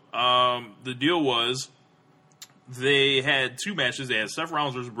 So the deal was they had 2 matches. They had Seth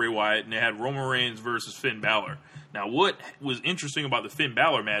Rollins versus Bray Wyatt, and they had Roman Reigns versus Finn Balor. Now, what was interesting about the Finn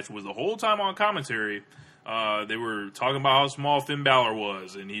Balor match was the whole time on commentary, they were talking about how small Finn Balor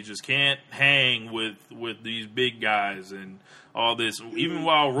was, and he just can't hang with these big guys and all this. Even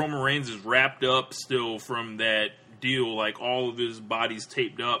while Roman Reigns is wrapped up still from that deal, all of his body's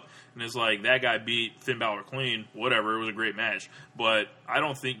taped up, and it's that guy beat Finn Balor clean. Whatever, it was a great match. But I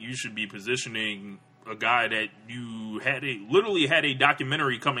don't think you should be positioning a guy that you literally had a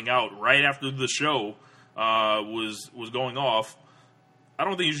documentary coming out right after the show was going off. I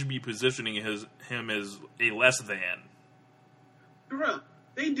don't think you should be positioning him as a less than. Bro,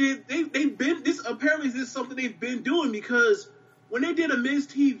 they've been this. Apparently, this is something they've been doing, because when they did a Miz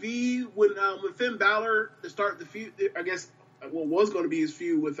TV with Finn Balor to start the feud, I guess what was going to be his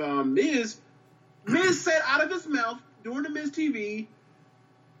feud with Miz said out of his mouth during the Miz TV,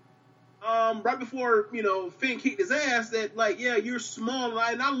 right before Finn kicked his ass, that you're small,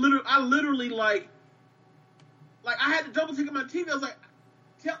 and I literally I had to double check on my TV. I was like.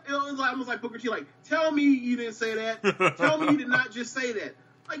 It was almost like Booker T. Tell me you didn't say that. Tell me you did not just say that.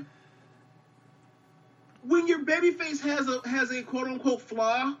 When your babyface has a quote unquote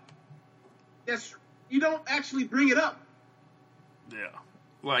flaw, you don't actually bring it up.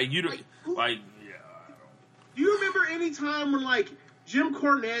 Yeah, you don't. Yeah. Do you remember any time when Jim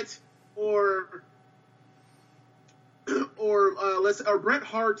Cornette or Bret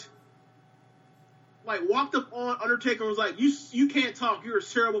Hart walked up on Undertaker and was like, you can't talk, you're a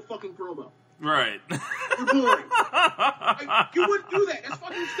terrible fucking promo. Right. You're boring. You wouldn't do that. That's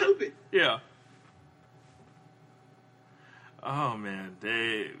fucking stupid. Yeah. Oh, man.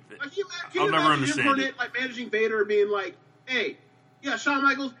 I'll never understand Jim Cornette, managing Vader, being like, hey, yeah, Shawn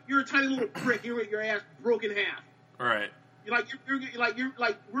Michaels, you're a tiny little prick. You're your ass broke in half. Right.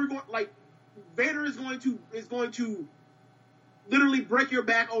 Vader is going to literally break your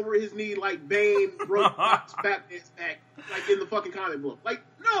back over his knee like Bane broke Doc's back in the fucking comic book.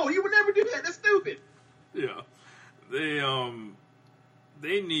 No, you would never do that. That's stupid. Yeah.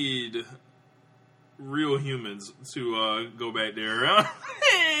 They need real humans to go back there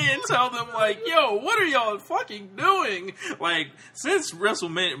and tell them yo, what are y'all fucking doing? Since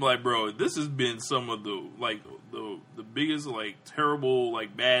WrestleMania, bro, this has been some of the the biggest terrible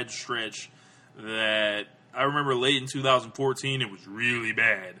bad stretch that I remember. Late in 2014, it was really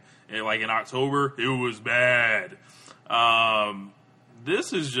bad. And in October, it was bad.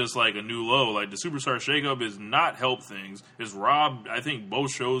 This is just a new low. The Superstar Shakeup has not helped things. It's robbed, I think,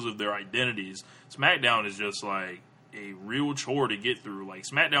 both shows of their identities. SmackDown is just a real chore to get through.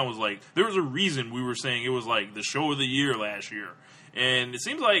 SmackDown was there was a reason we were saying it was the show of the year last year. And it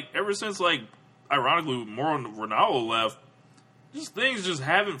seems ever since ironically, Mauro Ranallo left, things just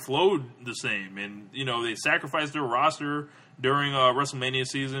haven't flowed the same. And, they sacrificed their roster during WrestleMania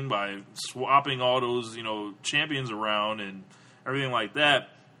season by swapping all those, champions around and everything like that.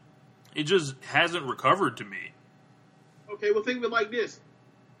 It just hasn't recovered to me. Okay, well, think of it like this.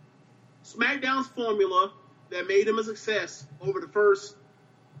 SmackDown's formula that made him a success over the first,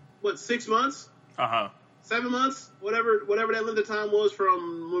 6 months? 7 months? Whatever that length of time was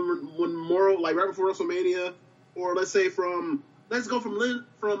from when Moro, like right before WrestleMania, or let's say let's go from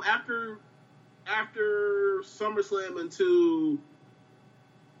after SummerSlam into,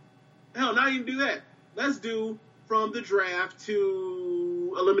 hell, not even do that. Let's do from the draft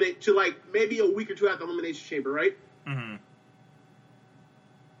to like maybe a week or two after Elimination Chamber, right? Mm-hmm.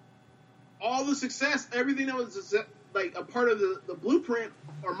 All the success, everything that was like a part of the blueprint,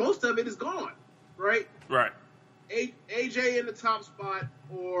 or most of it, is gone, right? Right. AJ in the top spot,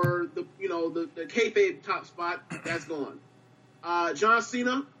 or the kayfabe top spot, that's gone. John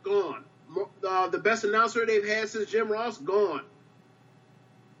Cena, gone. The best announcer they've had since Jim Ross, gone.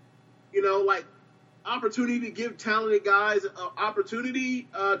 Like opportunity to give talented guys an opportunity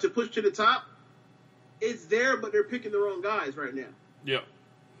to push to the top. It's there, but they're picking the wrong guys right now. Yep.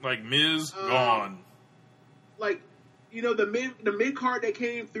 Like Miz, gone. Like, the mid card that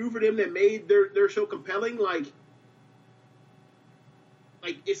came through for them that made their show compelling, like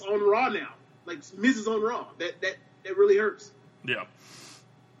it's on Raw now. Like Miz is on Raw. That really hurts. Yeah.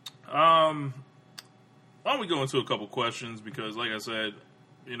 Why don't we go into a couple questions, because like I said,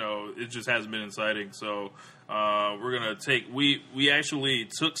 it just hasn't been exciting. So we're gonna we actually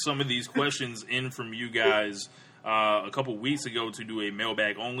took some of these questions in from you guys a couple weeks ago to do a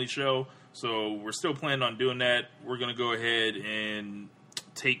mailbag only show. So we're still planning on doing that. We're gonna go ahead and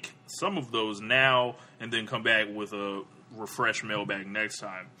take some of those now, and then come back with a refresh mailbag next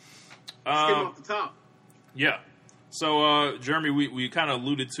time. Let's get them off the top. Yeah. So Jeremy, we kind of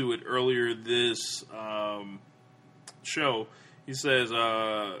alluded to it earlier this show. He says,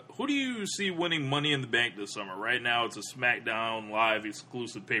 who do you see winning Money in the Bank this summer? Right now, it's a SmackDown Live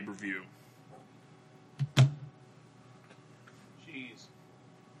exclusive pay-per-view. Jeez.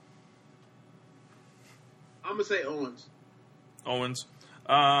 I'm going to say Owens. Owens.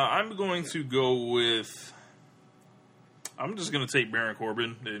 I'm going to go with... I'm just going to take Baron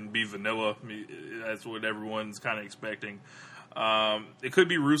Corbin and be vanilla. I mean, that's what everyone's kind of expecting. It could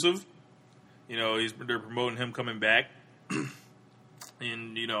be Rusev. They're promoting him coming back.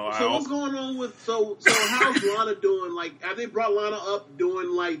 And, So what's going on with... So how's Lana doing? Like, have they brought Lana up doing,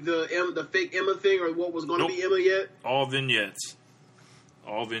 like, the fake Emma thing, or what was going to be Emma yet? All vignettes.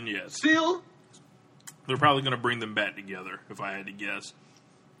 Still? They're probably going to bring them back together, if I had to guess.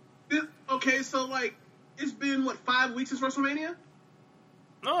 Okay, so, like, it's been, 5 weeks since WrestleMania?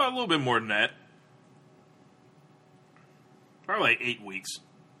 No, a little bit more than that. Probably like 8 weeks.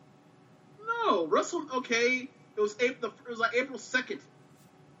 No, okay. It was like April 2nd.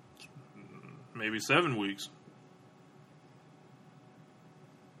 Maybe 7 weeks.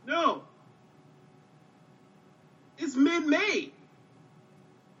 No. It's mid-May.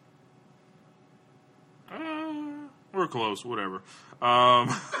 We're close, whatever. It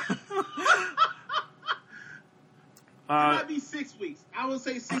might be 6 weeks. I would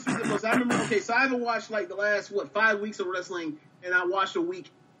say 6 weeks at most. I remember, so I haven't watched like the last, 5 weeks of wrestling, and I watched a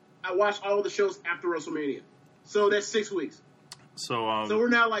week. I watched all the shows after WrestleMania. So that's 6 weeks. So we're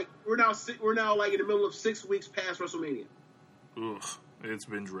now like in the middle of 6 weeks past WrestleMania. Ugh, it's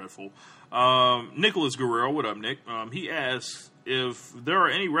been dreadful. Nicholas Guerrero, what up, Nick? He asks if there are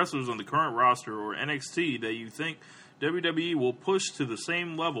any wrestlers on the current roster or NXT that you think WWE will push to the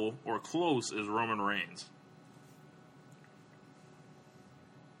same level or close as Roman Reigns.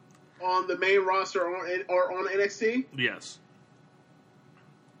 On the main roster or on NXT? Yes.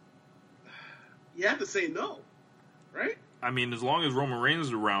 You have to say no, right? I mean, as long as Roman Reigns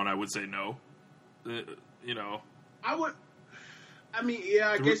is around, I would say no. I would. I mean,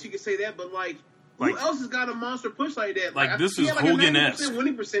 yeah, I guess you could say that, but who else has got a monster push like that? Like this is Hogan-esque. A 90%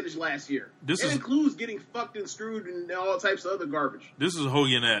 winning percentage last year. It includes getting fucked and screwed and all types of other garbage. This is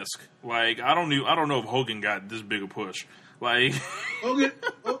Hogan-esque. Like I don't know if Hogan got this big a push. Like Hogan.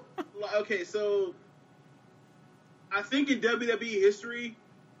 Okay, so I think in WWE history,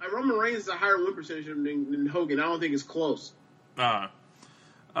 Roman Reigns is a higher win percentage than Hogan. I don't think it's close. So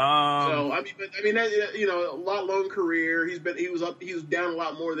I mean, a lot long career. He was down a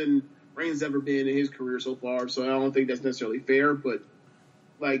lot more than Reigns ever been in his career so far. So I don't think that's necessarily fair. But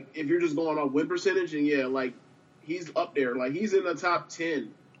like, if you're just going off win percentage, and yeah, like he's up there. Like he's in the top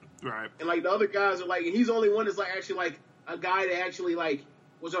 10. Right. And like the other guys are like, and he's the only one that's like actually like a guy that actually like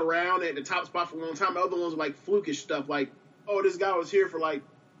was around at the top spot for a long time. The other ones were like flukish stuff. Like, oh, this guy was here for like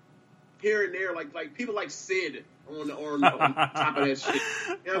here and there. Like people like Sid on top of that shit.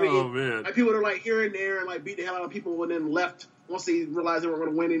 You know what I mean? Oh man. Like people that are like here and there and like beat the hell out of people and then left once they realized they weren't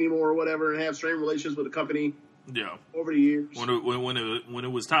going to win anymore or whatever, and have strained relations with the company. Yeah. Over the years. When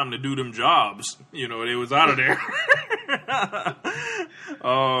it was time to do them jobs, they was out of there.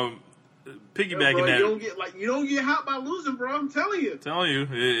 Piggybacking bro, that. You don't get hot by losing, bro. I'm telling you.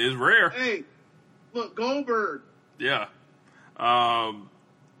 It's rare. Hey, look, Goldberg. Yeah.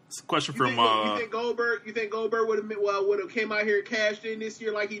 Question from you think Goldberg would have came out here and cashed in this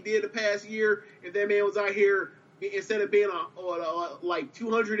year like he did the past year if that man was out here instead of being like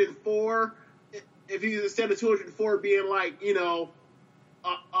 204, if he instead of 204 being like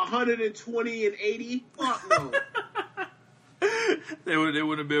 120 and 80? Fuck no. They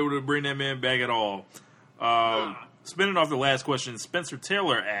wouldn't be able to bring that man back at all. Spinning off the last question, Spencer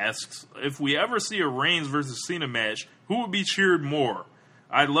Taylor asks, if we ever see a Reigns versus Cena match, who would be cheered more?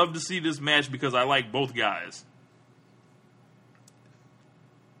 I'd love to see this match because I like both guys.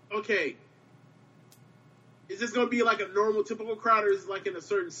 Okay. Is this going to be like a normal, typical crowd, or is it like in a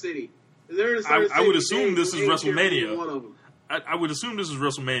certain city? Is there a certain city? I would assume this is WrestleMania. One of them? I would assume this is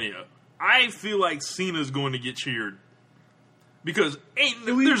WrestleMania. I feel like Cena's going to get cheered. Because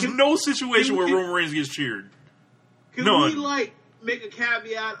there's no situation where Roman Reigns gets cheered. Can we, make a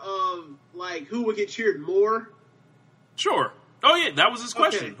caveat of, who would get cheered more? Sure. Oh, yeah, that was his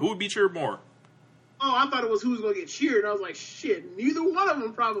question. Okay. Who would be cheered more? Oh, I thought it was who was going to get cheered. I was like, shit, neither one of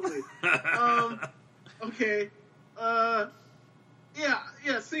them probably. Okay. Yeah,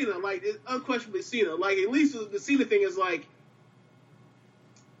 Cena. Unquestionably Cena. At least the Cena thing is,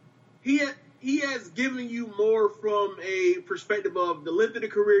 he has given you more from a perspective of the length of the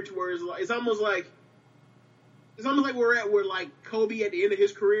career to where it's almost like we're at where Kobe at the end of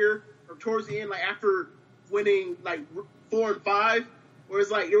his career or towards the end, after winning 4 and 5, where it's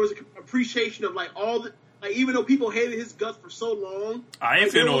there was an appreciation of all the even though people hated his guts for so long. I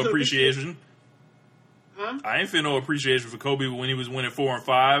ain't feel no appreciation. Huh? I ain't feel no appreciation for Kobe when he was winning 4 and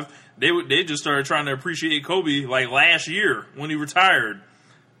 5. They just started trying to appreciate Kobe last year when he retired.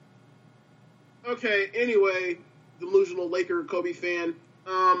 Okay, anyway, delusional Laker Kobe fan.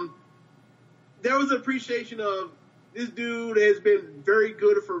 There was an appreciation of this dude has been very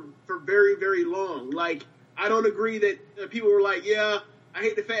good for very, very long. I don't agree that people were yeah, I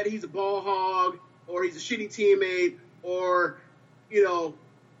hate the fact that he's a ball hog or he's a shitty teammate or,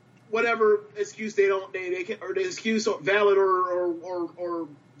 whatever excuse they can, or the excuse valid or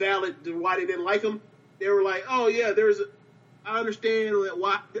valid to why they didn't like him. They were oh yeah, I understand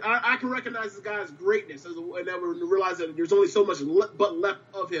why. I can recognize this guy's greatness and never realize that there's only so much but left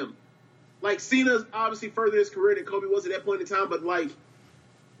of him. Cena's obviously further his career than Kobe was at that point in time, but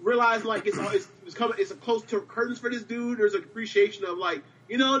realize it's coming. It's a close to curtains for this dude. There's an appreciation of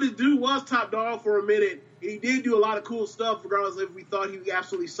this dude was top dog for a minute. And he did do a lot of cool stuff, regardless of if we thought he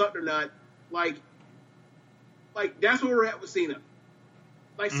absolutely sucked or not. That's where we're at with Cena.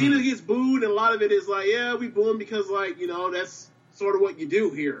 Cena gets booed, and a lot of it is yeah, we boo him because that's sort of what you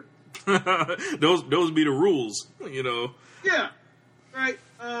do here. those be the rules, Yeah, right.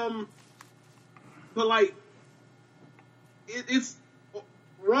 But it's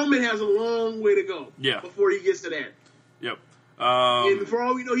Roman has a long way to go. Yeah. Before he gets to that. Yep. And for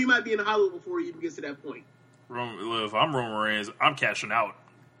all we know, he might be in Hollywood before he even gets to that point. If I'm Roman Reigns, I'm cashing out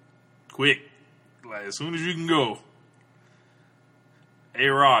quick, as soon as you can go. Hey,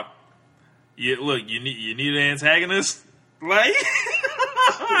 Rock. Look, you need an antagonist.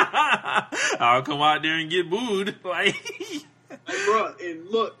 I'll come out there and get booed. Bro, and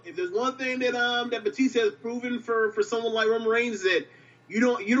look, if there's one thing that Batista has proven for someone like Roman Reigns, that you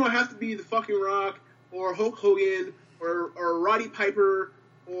don't have to be the fucking Rock or Hulk Hogan or Roddy Piper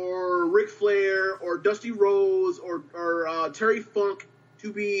or Ric Flair or Dusty Rhodes or Terry Funk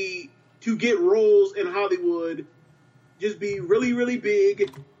to get roles in Hollywood. Just be really, really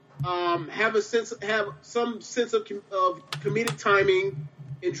big. Have some sense of comedic timing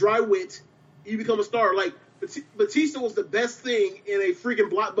and dry wit. You become a star. Batista was the best thing in a freaking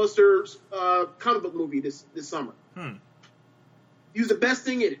blockbuster comic book movie this summer. He was the best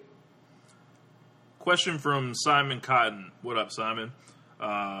thing in it. Question from Simon Cotton. What up, Simon?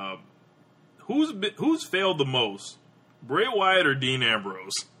 Who's failed the most, Bray Wyatt or Dean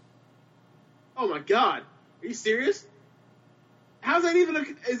Ambrose? Oh my God, are you serious? How's that even?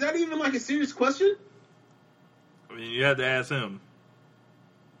 Is that even a serious question? I mean, you have to ask him.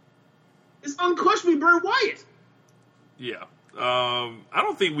 It's unquestionably Bray Wyatt. Yeah. I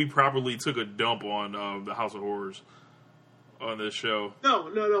don't think we properly took a dump on the House of Horrors on this show. No.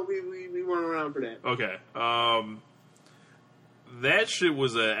 We weren't around for that. Okay. That shit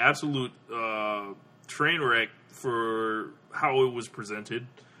was an absolute train wreck for how it was presented.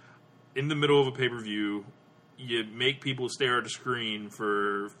 In the middle of a pay-per-view, you make people stare at the screen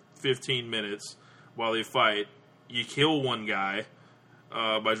for 15 minutes while they fight. You kill one guy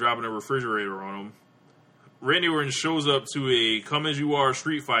by dropping a refrigerator on him. Randy Orton shows up to a come-as-you-are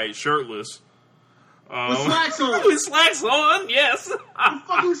street fight shirtless. With slacks on. With slacks on, yes. With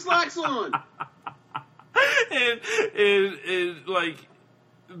fucking slacks on. and like,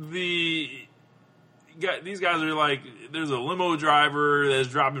 these guys are like, there's a limo driver that's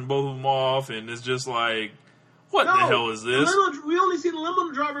dropping both of them off, and it's just like, what the hell is this? We only see the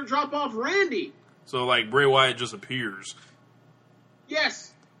limo driver drop off Randy. So, like, Bray Wyatt just appears.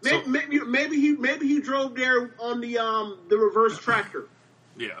 Yes. Maybe he drove there on the reverse tractor.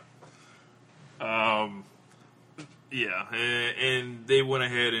 Yeah. Yeah, and they went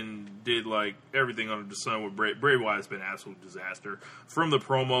ahead and did, like, everything under the sun with Bray. Bray Wyatt's been an absolute disaster. From the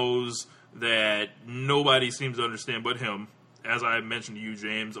promos that nobody seems to understand but him. As I mentioned to you,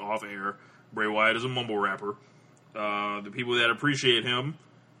 James, off air, Bray Wyatt is a mumble rapper. The people that appreciate him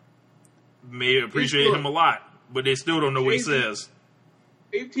may appreciate him a lot, but they still don't know what he says.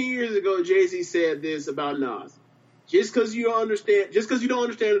 15 years ago, Jay-Z said this about Nas. Just because you don't understand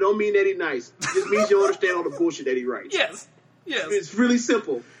it don't mean that he's nice. It just means you don't understand all the bullshit that he writes. Yes. It's really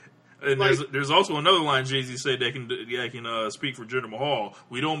simple. And there's also another line Jay-Z said that can speak for Jinder Mahal.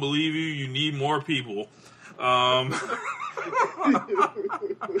 We don't believe you. You need more people. Yeah,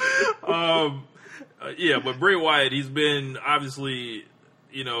 but Bray Wyatt, he's been obviously,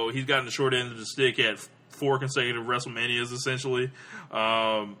 he's gotten the short end of the stick at 4 consecutive WrestleManias, essentially.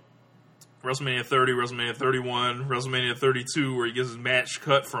 WrestleMania 30, WrestleMania 31, WrestleMania 32, where he gets his match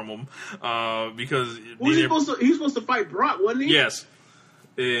cut from him because he was supposed to fight Brock, wasn't he? Yes.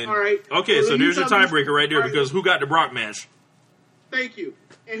 And, all right. Okay, so there's your tiebreaker right there because who got the Brock match? Thank you.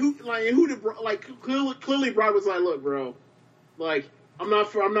 And who did clearly Brock was like, look, bro, like I'm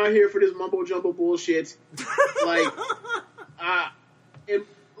not here for this mumbo jumbo bullshit.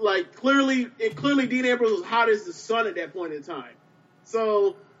 Clearly Dean Ambrose was hot as the sun at that point in time.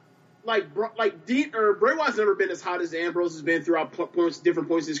 So, Bray Wyatt's never been as hot as Ambrose has been throughout different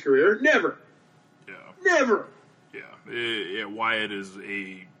points in his career. Never. Yeah. Never. Yeah. Wyatt is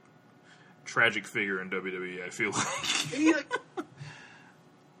a tragic figure in WWE, I feel like.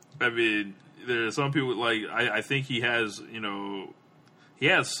 I mean, there's some people, I think he has, he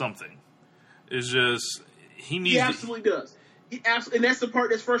has something. It's just, he needs... He absolutely does. And that's the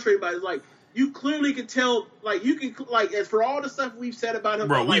part that's frustrating about it. Is you clearly can tell, as for all the stuff we've said about him...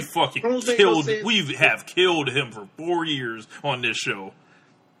 Bro, we have killed him for 4 years on this show.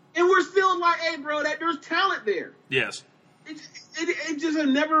 And we're still hey, bro, there's talent there. Yes. It just have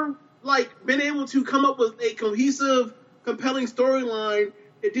never, been able to come up with a cohesive, compelling storyline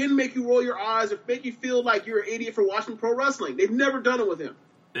that didn't make you roll your eyes or make you feel like you're an idiot for watching pro wrestling. They've never done it with him.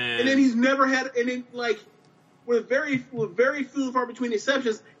 And then he's never had... And then, with very few and far between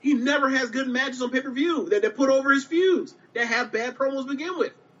exceptions, he never has good matches on pay-per-view that put over his feuds, that have bad promos to begin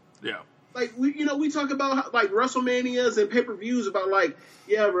with. Yeah. We talk about WrestleManias and pay-per-views about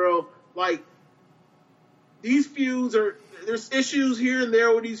yeah, bro, these feuds there's issues here and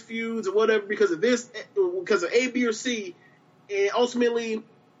there with these feuds or whatever because of A, B, or C, and ultimately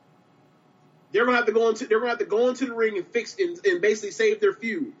they're gonna have to go into the ring and fix and basically save their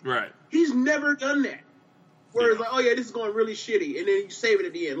feud. Right. He's never done that. Whereas this is going really shitty, and then you save it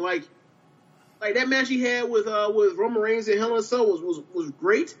at the end. Like that match he had with Roman Reigns and Hell in a Cell was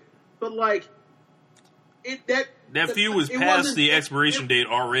great, but that feud was past the expiration date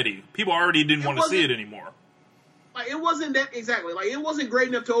already. People already didn't want to see it anymore. It wasn't that exactly. It wasn't great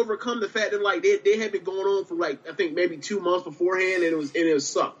enough to overcome the fact that they had been going on for I think maybe 2 months beforehand, and it was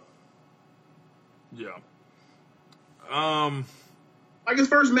sucked. Yeah. His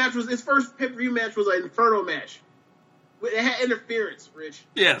first pay-per-view match was an Inferno match. It had interference, Rich.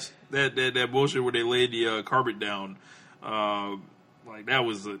 Yes, that bullshit where they laid the carpet down, that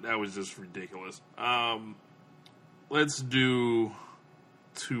was just ridiculous. Let's do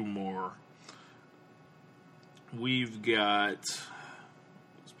 2 more. We've got.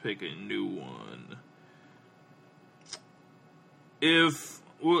 Let's pick a new one.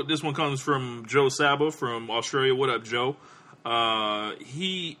 This one comes from Joe Saba from Australia. What up, Joe?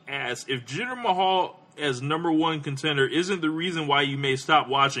 He asked, if Jinder Mahal as number 1 contender isn't the reason why you may stop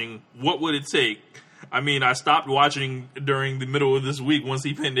watching, what would it take? I mean, I stopped watching during the middle of this week once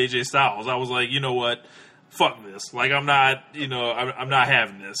he pinned AJ Styles. I was like, you know what? Fuck this. I'm not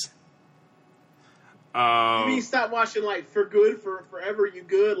having this. You mean stop watching for good, for forever you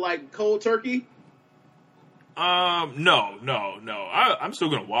good, cold turkey? No. I'm still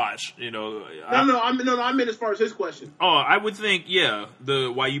gonna watch. I meant as far as his question. Oh, I would think, yeah.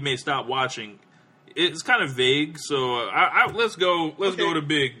 Why you may stop watching it's kind of vague. So let's go to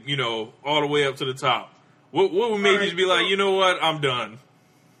big. You know, all the way up to the top. What would make you be like, you know what? I'm done.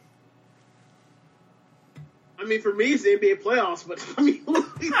 I mean, for me, it's the NBA playoffs, but I mean, the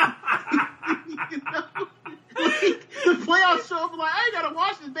playoffs show up like, I ain't gotta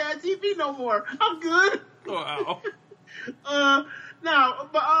watch this bad TV no more. I'm good. Wow. Now,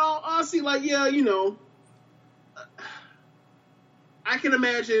 but honestly, like, yeah, you know, I can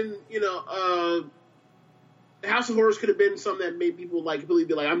imagine, you know, House of Horrors could have been something that made people like really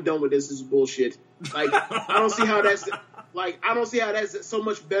be like, I'm done with this. This is bullshit. Like, I don't see how that's so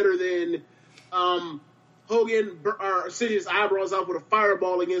much better than Hogan sitting his eyebrows out with a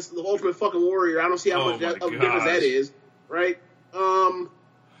fireball against the Ultimate fucking Warrior. I don't see how much of a difference that is, right?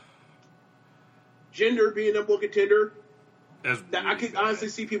 Gender being number one contender. I could honestly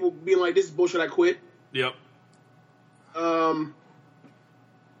see people being like, this is bullshit, I quit. Yep.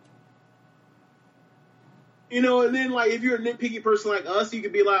 You know, and then, like, if you're a nitpicky person like us, you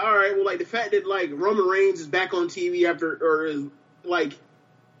could be like, all right, well, like, the fact that, like, Roman Reigns is back on TV or is, like,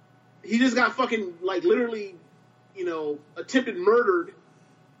 he just got fucking, like, literally, you know, attempted murdered.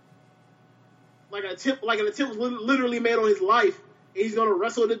 An attempt was literally made on his life, and he's gonna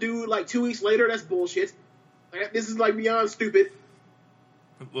wrestle the dude, like, 2 weeks later. That's bullshit. Like, this is, like, beyond stupid.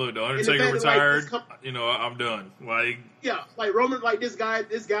 Look, the Undertaker retired. You know, I'm done. Like, yeah, like Roman, like this guy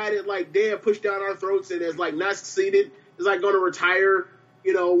that like they have pushed down our throats and has like not succeeded is like going to retire.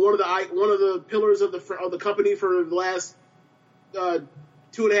 You know, one of the pillars of the company for the last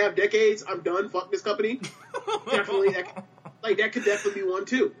 2.5 decades. I'm done. Fuck this company. Definitely, that could definitely be one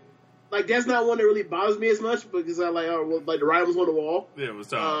too. Like, that's not one that really bothers me as much because I like, like the writing was on the wall. Yeah, it was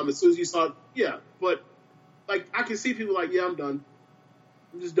time. As soon as you saw, yeah, but like I can see people like, yeah, I'm done.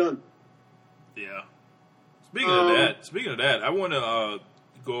 I'm just done. Yeah. Speaking of that, I want to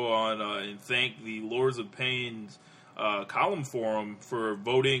go on and thank the Lords of Pain's column forum for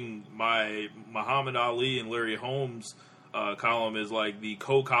voting my Muhammad Ali and Larry Holmes column is like the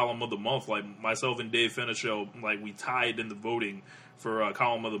co-column of the month. Like myself and Dave Finishow, like we tied in the voting for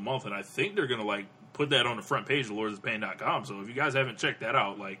column of the month, and I think they're gonna like put that on the front page of lordsofpain.com. So if you guys haven't checked that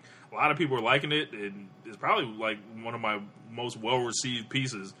out, like a lot of people are liking it, and it's probably like one of my most well-received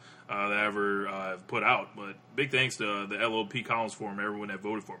pieces that I ever have put out. But big thanks to the LOP Columns Forum, everyone that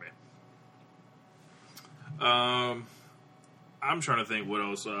voted for me. I'm trying to think what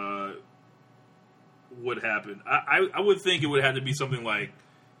else would happen. I would think it would have to be something like,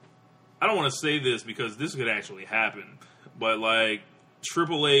 I don't want to say this because this could actually happen, but like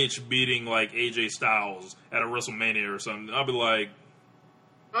Triple H beating like AJ Styles at a WrestleMania or something. I'll be like,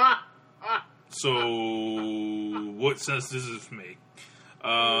 so what sense does this make?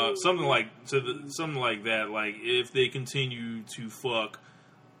 Something like that. Like if they continue to fuck,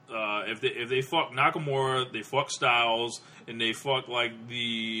 if they fuck Nakamura, they fuck Styles, and they fuck like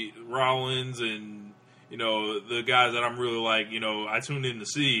the Rollins and you know the guys that I'm really like, you know, I tuned in to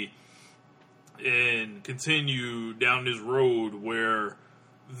see, and continue down this road where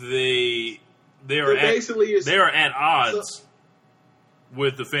they are at odds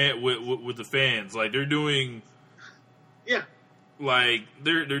with the with the fans. Like they're doing, yeah, like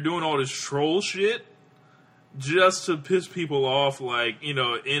they're doing all this troll shit just to piss people off. Like, you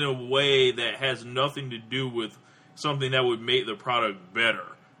know, in a way that has nothing to do with something that would make the product better.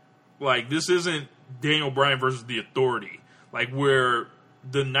 Like this isn't Daniel Bryan versus The Authority. Like where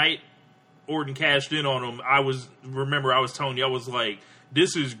the night Orton cashed in on him, I was telling you, I was like,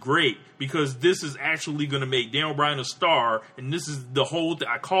 this is great because this is actually going to make Daniel Bryan a star, and this is the whole thing.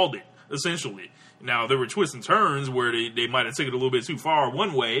 I called it, essentially. Now, there were twists and turns where they might have taken it a little bit too far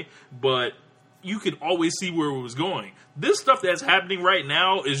one way, but you could always see where it was going. This stuff that's happening right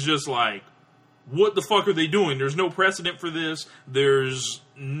now is just like, what the fuck are they doing? There's no precedent for this. There's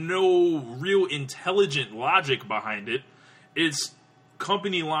no real intelligent logic behind it. It's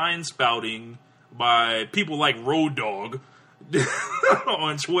company line spouting by people like Road Dogg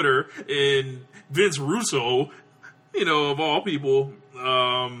on Twitter and Vince Russo, you know, of all people.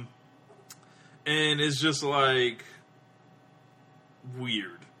 And it's just like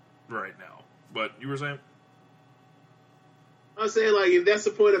weird right now. But you were saying? I'm saying, like, if that's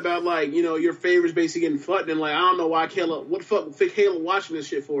the point about, like, you know, your favorites basically getting fucked, then, like, I don't know why Caleb, what the fuck Caleb watching this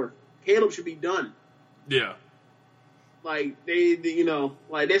shit for? Caleb should be done. Yeah. Like, they you know,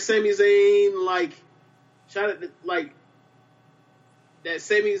 like, that Sami Zayn, like, like, that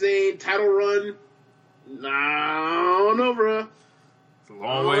Sami Zayn title run, nah, I don't know, bro. It's a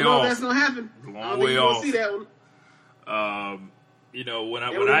long way off. That's gonna happen. It's a long way off. See that one. You know, when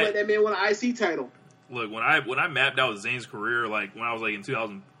I let that man win an IC title. Look, when I mapped out Zayn's career, like when I was like in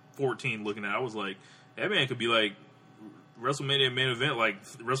 2000, 14 looking at it. I was like, that man could be like WrestleMania main event, like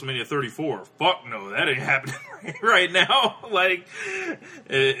WrestleMania 34. Fuck no, that ain't happening right now. Like,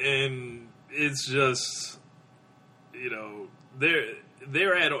 and it's just, you know,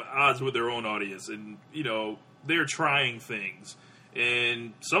 they're at odds with their own audience, and you know, they're trying things,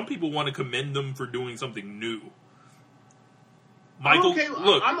 and some people want to commend them for doing something new. Michael,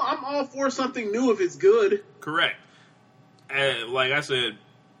 look, I'm all for something new if it's good. Correct. Like I said,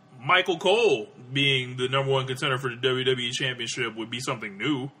 Michael Cole being the number one contender for the WWE Championship would be something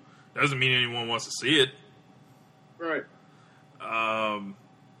new. Doesn't mean anyone wants to see it. Right.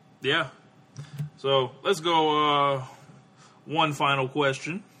 Yeah. So let's go. One final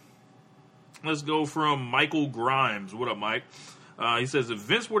question. Let's go from Michael Grimes. What up, Mike? He says, if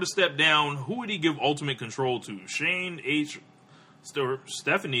Vince were to step down, who would he give ultimate control to? Shane, H,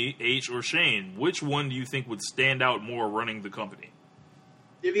 Stephanie, H, or Shane? Which one do you think would stand out more running the company?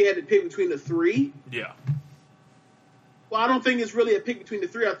 If he had to pick between the three? Yeah. Well, I don't think it's really a pick between the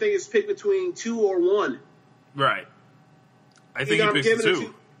three. I think it's a pick between 2 or 1. Right. I think he picks the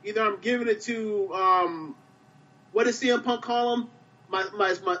 2. Either I'm giving it to, what does CM Punk call him?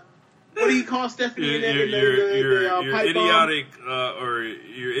 What do you call Stephanie? Your idiotic, or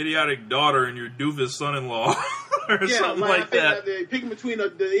your idiotic daughter and your doofus son-in-law, or something like that. Picking between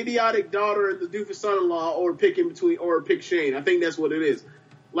the idiotic daughter and the doofus son-in-law, or pick Shane. I think that's what it is.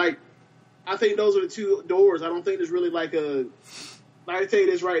 Like, I think those are the two doors. I don't think there's really like a. Like I tell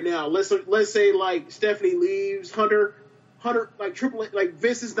you this right now. Let's say like Stephanie leaves Hunter like Triple H, like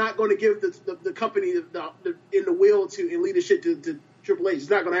Vince is not going to give the company in the will and leadership to Triple H. It's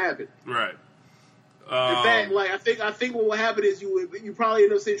not going to happen. Right. In fact, like I think what will happen is you probably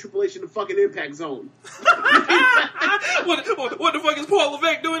end up seeing Triple H in the fucking Impact Zone. What the fuck is Paul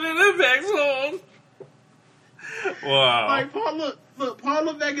Levesque doing in the Impact Zone? Wow. Like Paul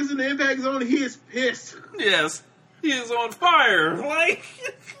Levesque is in the Impact Zone and he is pissed. Yes. He is on fire. Like,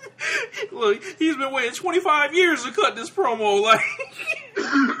 look, he's been waiting 25 years to cut this promo, like,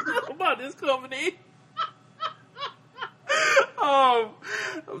 about this company.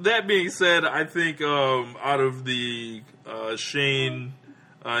 That being said, I think out of the Shane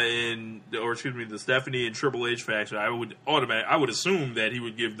the Stephanie and Triple H faction, I would assume that he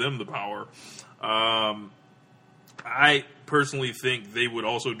would give them the power. I personally think they would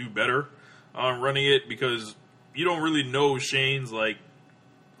also do better on running it because you don't really know Shane's like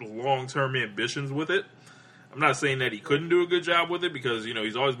long-term ambitions with it. I'm not saying that he couldn't do a good job with it because, you know,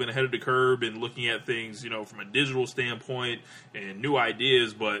 he's always been ahead of the curve and looking at things, you know, from a digital standpoint and new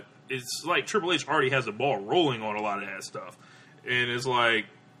ideas, but it's like Triple H already has the ball rolling on a lot of that stuff. And it's like,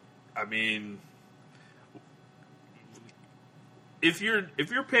 I mean, if you're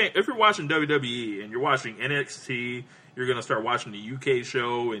watching WWE and you're watching NXT, you're going to start watching the UK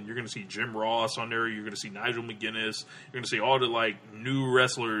show and you're going to see Jim Ross on there, you're going to see Nigel McGuinness, you're going to see all the like new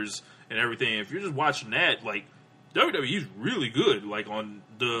wrestlers and everything. If you're just watching that, like, WWE's really good, like, on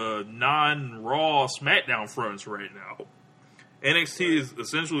the non-Raw SmackDown fronts right now. NXT is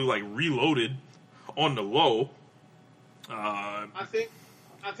essentially, like, reloaded on the low. I think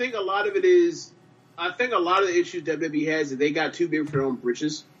a lot of it is, I think a lot of the issues WWE has is they got too big for their own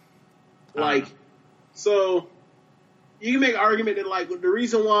britches. Like, so, you can make an argument that, like, the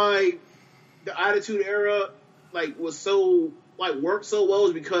reason why the Attitude Era, like, was so, like, worked so well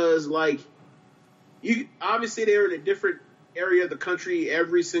is because, like, you obviously they're in a different area of the country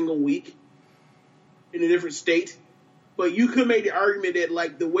every single week in a different state, but you could make the argument that,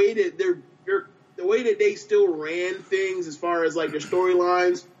 like, the way that they still ran things as far as, like, their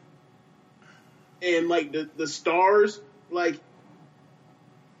storylines and, like, the stars, like,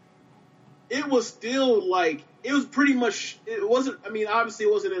 it was still, like, it was pretty much, it wasn't, I mean, obviously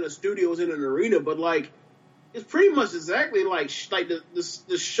it wasn't in a studio, it was in an arena, but, like, it's pretty much exactly like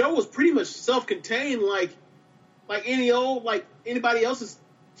the show was pretty much self-contained, like anybody else's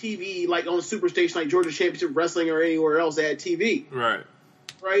TV, like on Superstation, like Georgia Championship Wrestling or anywhere else that had TV. Right.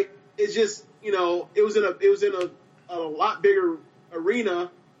 It's just, you know, it was in a lot bigger arena.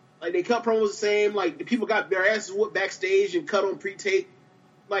 Like they cut promos the same. Like the people got their asses whooped backstage and cut on pre-tape.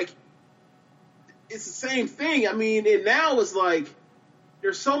 Like it's the same thing. I mean, and now it's like.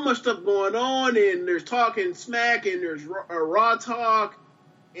 There's so much stuff going on, and there's talking smack, and there's raw talk,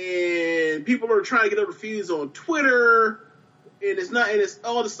 and people are trying to get over feuds on Twitter, and it's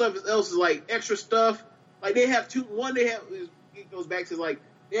all the stuff else is like extra stuff. Like it goes back to like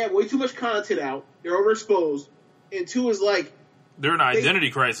they have way too much content out, they're overexposed, and 2 is like they're in an identity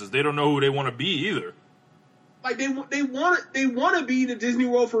crisis. They don't know who they want to be either. Like they want to be the Disney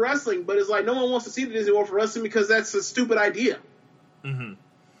World for wrestling, but it's like no one wants to see the Disney World for wrestling because that's a stupid idea. Mm-hmm.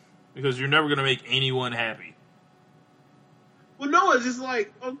 because you're never going to make anyone happy. Well, no, it's just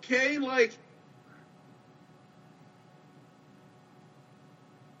like, okay, like,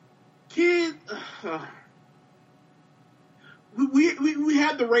 kids, we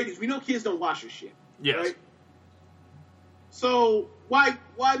have the ratings. We know kids don't watch this shit. Yes. Right? So why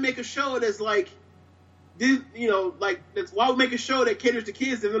make a show that's like, why make a show that caters to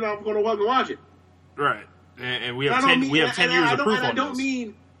kids and they're not going to want to watch it? Right. And we have 10 years of proof on this. I don't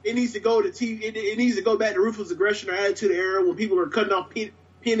mean it needs to go to TV. It needs to go back to Ruthless Aggression or Attitude Era when people are cutting off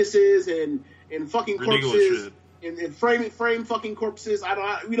penises and fucking corpses and frame fucking corpses.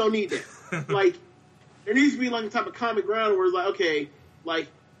 We don't need that. Like, there needs to be like a type of common ground where it's like, okay, like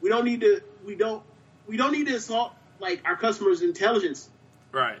we don't need to assault like our customers' intelligence.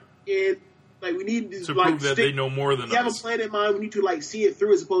 Right. And like we need to like prove that they know more than us. We have a plan in mind. We need to like see it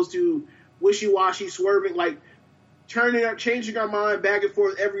through as opposed to wishy-washy, swerving, like changing our mind back and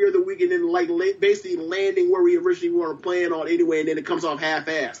forth every other week, and then like basically landing where we originally want to plan on anyway, and then it comes off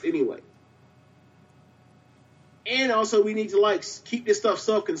half-assed anyway. And also, we need to like keep this stuff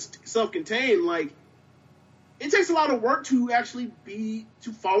self-contained. Like, it takes a lot of work to actually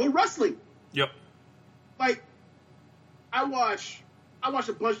follow wrestling. Yep. Like, I watch a bunch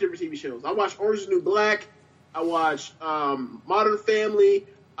of different TV shows. I watch Orange is the New Black. I watch Modern Family.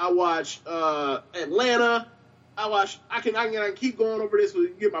 I watch Atlanta. I can keep going over this, but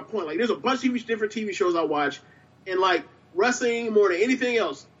you get my point. Like, there's a bunch of different TV shows I watch, and like wrestling more than anything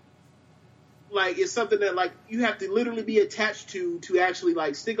else, like it's something that like you have to literally be attached to actually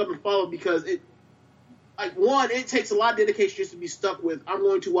like stick up and follow, because it takes a lot of dedication just to be stuck with. I'm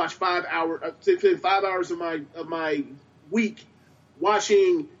going to watch 5 hours of my week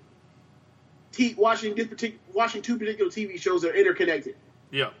watching two particular TV shows that are interconnected.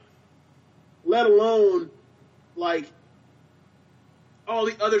 Yeah. Let alone like all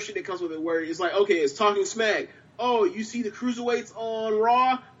the other shit that comes with it, where it's like, okay, it's Talking Smack. Oh, you see the cruiserweights on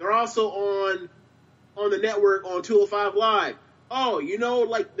Raw? They're also on the network on 205 Live. Oh,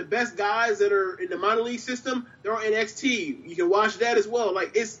 like the best guys that are in the minor league system, they're on NXT. You can watch that as well.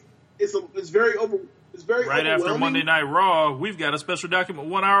 Like it's very right after Monday Night Raw, we've got a special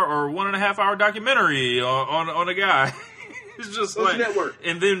 1 hour or 1.5 hour documentary on a guy. It's just like, network.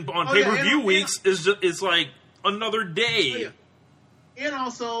 And then on pay-per-view weeks, it's like another day. Oh, yeah. And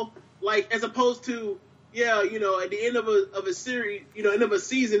also, like, as opposed to, at the end of a series, end of a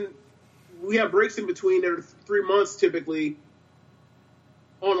season, we have breaks in between. There are 3 months typically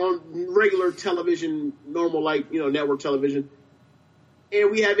on regular television, normal, like, network television.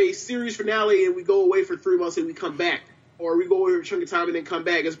 And we have a series finale, and we go away for 3 months, and we come back. Or we go away for a chunk of time and then come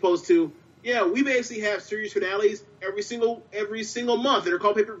back, as opposed to, we basically have series finales every single month that are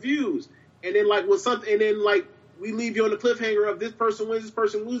called pay-per-views. And then we leave you on the cliffhanger of this person wins, this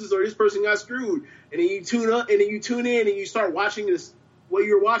person loses, or this person got screwed. And then you tune in and you start watching this, what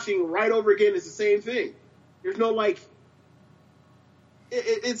you're watching right over again. It's the same thing. There's no like,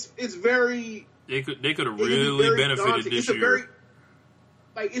 it's very. They could have really benefited daunting. this year.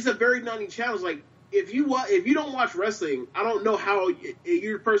 It's a very daunting challenge. Like, if you don't watch wrestling, I don't know how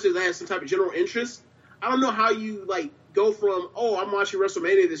you're a person that has some type of general interest. I don't know how you like go from, I'm watching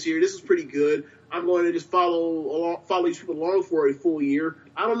WrestleMania this year. This is pretty good. I'm going to just follow these people along for a full year.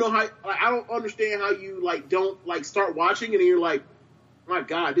 I don't know how. I don't understand how you like don't like start watching and then you're like, my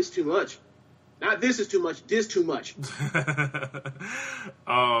God, this is too much. Not this is too much. This too much.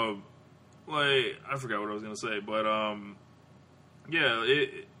 I forgot what I was gonna say, but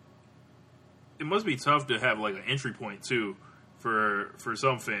it must be tough to have like an entry point too for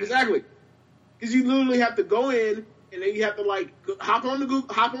some fans. Exactly, because you literally have to go in and then you have to like hop on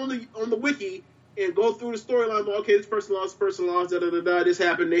the wiki and go through the storyline. Okay, this person lost, da da da da. This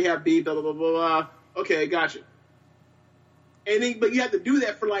happened. They have beef. Blah blah blah blah blah. Okay, gotcha. And then, but you have to do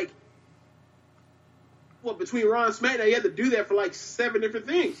that for like between Raw and SmackDown, you have to do that for like 7 different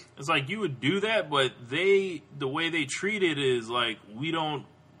things. It's like you would do that, but the way they treat it is like we don't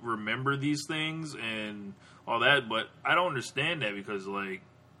remember these things and all that. But I don't understand that because like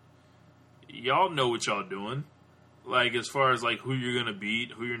y'all know what y'all doing. Like as far as like who you're gonna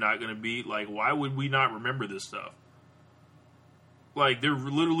beat, who you're not gonna beat. Like why would we not remember this stuff? Like they're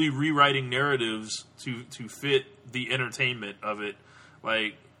literally rewriting narratives to fit the entertainment of it.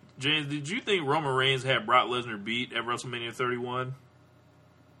 Like. James, did you think Roman Reigns had Brock Lesnar beat at WrestleMania 31?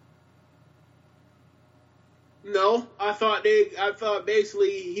 No, I thought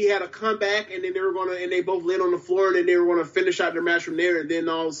basically he had a comeback, and then they both laid on the floor, and then they were gonna finish out their match from there, and then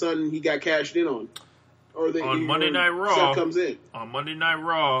all of a sudden he got cashed in on. On Monday Night Raw, Seth comes in. On Monday Night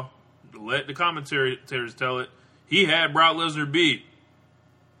Raw, let the commentators tell it. He had Brock Lesnar beat.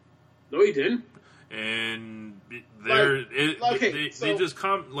 No, he didn't. And they just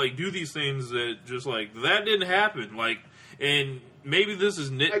do these things that just like that didn't happen. Like, and maybe this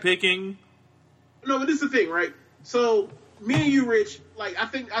is nitpicking. No, but this is the thing, right? So me and you, Rich, like I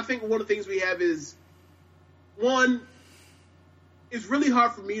think one of the things we have is one. It's really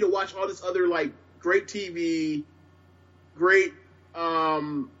hard for me to watch all this other like great TV, great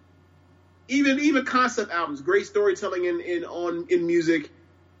even concept albums, great storytelling in music,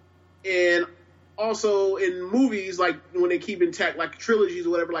 and also in movies, like when they keep intact, like trilogies or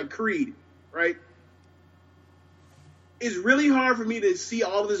whatever, like Creed, right? It's really hard for me to see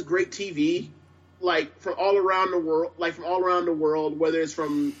all of this great TV, like from all around the world, whether it's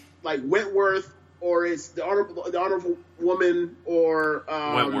from like Wentworth or it's the Honorable Woman, or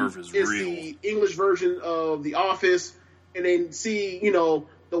Wentworth is real. The English version of The Office, and then see The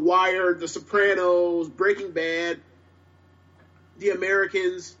Wire, The Sopranos, Breaking Bad, The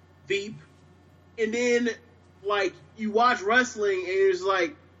Americans, Veep. And then, like, you watch wrestling, and it's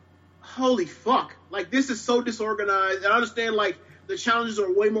like, holy fuck. Like, this is so disorganized. And I understand, like, the challenges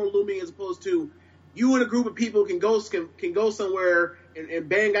are way more looming as opposed to you and a group of people can go somewhere and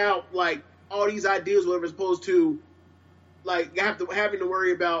bang out, like, all these ideas, whatever, as opposed to, like, having to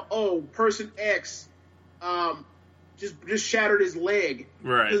worry about, person X just shattered his leg.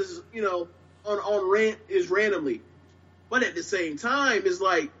 Right. Because, on rant is randomly. But at the same time, it's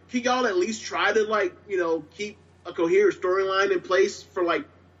like, can y'all at least try to, like, keep a coherent storyline in place for, like,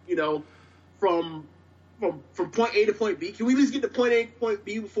 from point A to point B? Can we at least get to point A to point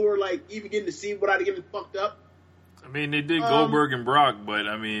B before, like, even getting to see without getting fucked up? I mean, they did Goldberg and Brock, but,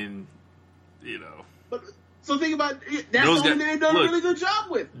 I mean, But so think about it. That's the only thing they've done a really good job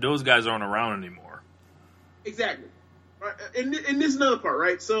with. Those guys aren't around anymore. Exactly. Right. And this is another part,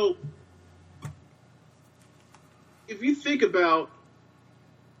 right? So if you think about,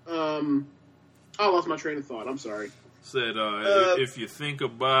 I lost my train of thought. I'm sorry. Said if you think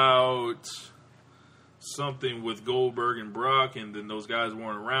about something with Goldberg and Brock, and then those guys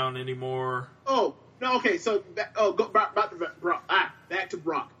weren't around anymore. Oh no, okay. So back to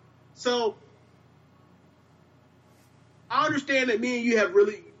Brock. So I understand that me and you have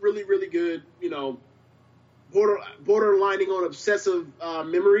really, really, really good, borderlining on obsessive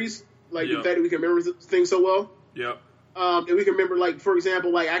memories, like the fact that we can remember things so well. Yep. And we can remember, like, for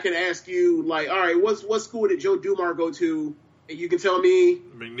example, like I can ask you, like, all right, what school did Joe Dumars go to? And you can tell me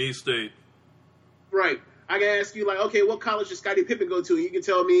McNeese State. Right. I can ask you, like, okay, what college did Scottie Pippen go to? And you can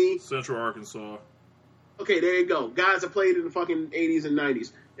tell me Central Arkansas. Okay, there you go. Guys that played in the fucking 80s and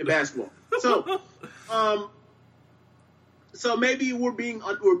 90s in basketball. So, so maybe we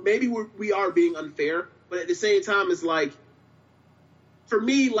are being unfair, but at the same time, it's like, for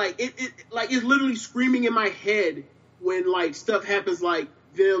me, like it's literally screaming in my head when like stuff happens, like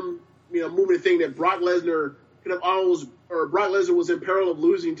them, moving the thing that Brock Lesnar could have Brock Lesnar was in peril of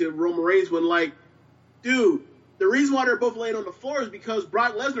losing to Roman Reigns when, like, dude, the reason why they're both laying on the floor is because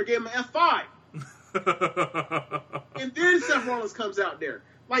Brock Lesnar gave him an F5. And then Seth Rollins comes out there.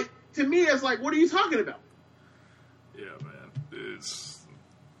 Like, to me, it's like, what are you talking about? Yeah, man. It's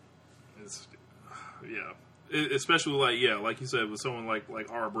especially like you said, with someone like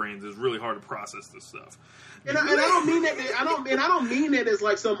our brains, it's really hard to process this stuff. And I don't mean that. I don't mean that as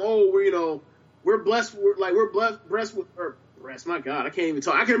like some we're blessed. We're blessed with breast. My God, I can't even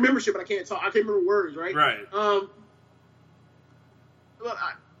talk. I can remember shit, but I can't talk. I can't remember words. Right. Right. But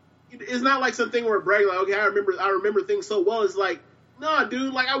it's not like something where bragging like, okay, I remember things so well. It's like, nah,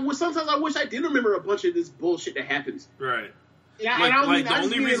 dude. Like sometimes I wish I did remember a bunch of this bullshit that happens. Right. The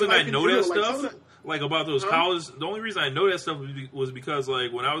only reason I know that stuff, like about those college, the only reason I know that stuff was because,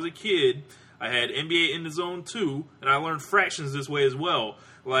 like, when I was a kid, I had NBA in the Zone 2, and I learned fractions this way as well.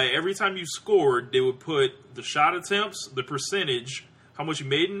 Like, every time you scored, they would put the shot attempts, the percentage, how much you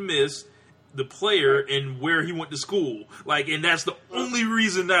made and missed, the player, and where he went to school. Like, and that's the only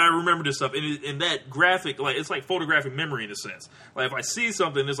reason that I remember this stuff. And that graphic, like, it's like photographic memory in a sense. Like, if I see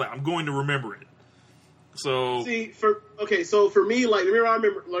something, it's like, I'm going to remember it. So so for me, like,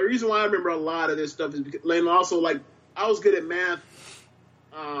 the reason why I remember a lot of this stuff is because, and also, like, I was good at math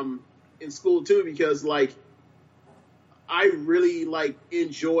in school too, because, like, I really, like,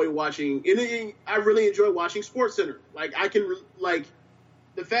 enjoy watching, and I really enjoy watching SportsCenter. Like, I can, like,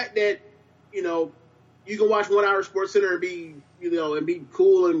 the fact that, you can watch 1 hour SportsCenter and be, and be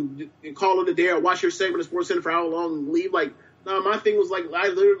cool and call it a day, or watch your segment of SportsCenter for how long and leave. Like, no, my thing was, like, I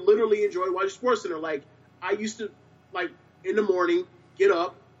literally enjoy watching SportsCenter. Like, I used to, like, in the morning, get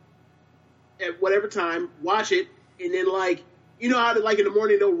up at whatever time, watch it, and then, like, how to, like, in the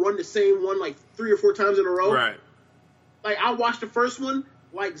morning they'll run the same one, like, 3 or 4 times in a row? Right. Like, I watch the first one,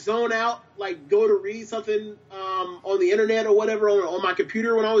 like zone out, like go to read something on the internet or whatever on my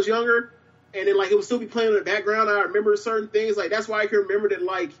computer when I was younger, and then like it would still be playing in the background. I remember certain things, like that's why I can remember that.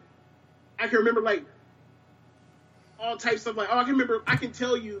 Like I can remember like all types of like I can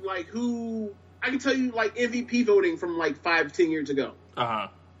tell you like MVP voting from like 5 to 10 years ago.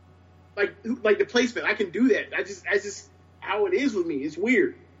 Like the placement, I can do that. I just how it is with me. It's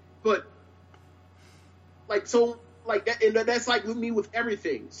weird, but like so. Like that, and that's like with me with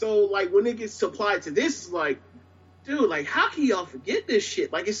everything. So like when it gets applied to this, it's like, dude, like how can y'all forget this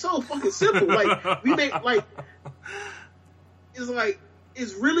shit? Like it's so fucking simple. Like we make like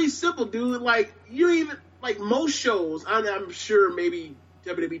it's really simple, dude. Like you even like most shows. I'm sure maybe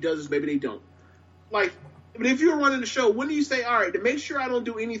WWE does this, maybe they don't. Like, but if you're running the show, when do you say, all right, to make sure I don't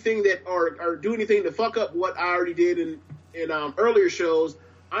do anything that or do anything to fuck up what I already did in earlier shows?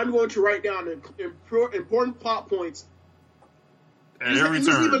 I'm going to write down important plot points. At every turn.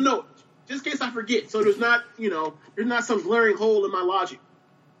 Just leave a note, just in case I forget. So there's not some glaring hole in my logic.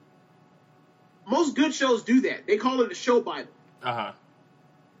 Most good shows do that. They call it a show Bible.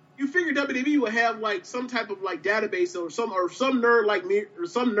 You figure WWE would have like some type of like database or some nerd like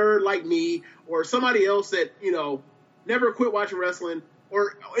me or somebody else that never quit watching wrestling.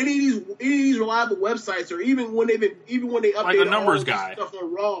 Or any of these reliable websites, or even when they updated like a numbers all guy this stuff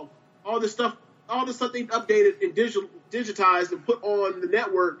on Raw, all the stuff they updated and digitized and put on the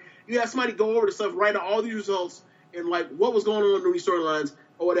network, you have somebody go over the stuff, write out all these results and like what was going on in these storylines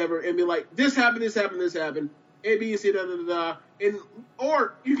or whatever, and be like, this happened, A, B, and C, da da da da, and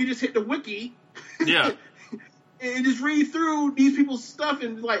or you can just hit the wiki, yeah, and just read through these people's stuff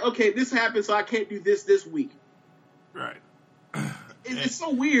and be like, okay, this happened, so I can't do this week, right. It's so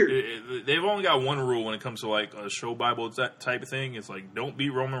weird. They've only got one rule when it comes to like a show Bible type of thing. It's like don't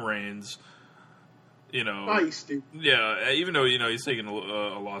beat Roman Reigns. Oh, you stupid. Yeah, even though he's taken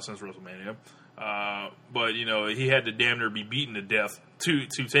a loss since WrestleMania, but he had to damn near be beaten to death to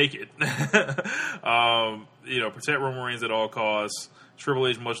take it. Protect Roman Reigns at all costs. Triple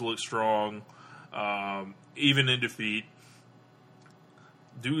H must look strong, even in defeat.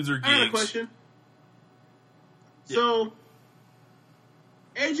 Dudes are geeks. I have a question. Yeah. So.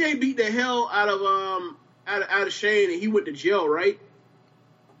 AJ beat the hell out of Shane, and he went to jail, right?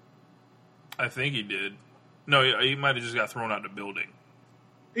 I think he did. No, he might have just got thrown out of the building.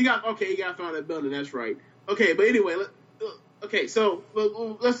 He got thrown out of the building. That's right. Okay, but anyway, so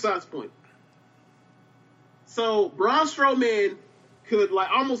let's start this point. So Braun Strowman could like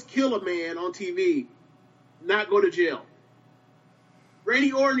almost kill a man on TV, not go to jail.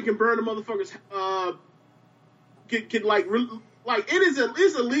 Randy Orton can burn the motherfuckers. Could like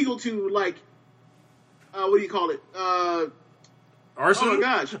it's illegal to like what do you call it? Arson? Oh my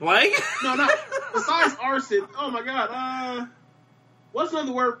gosh! Like no. Besides arson, oh my god! What's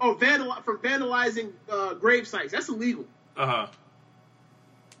another word? Oh, vandalizing grave sites. That's illegal.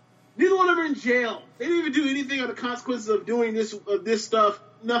 Neither one of them are in jail. They didn't even do anything on the consequences of doing this stuff.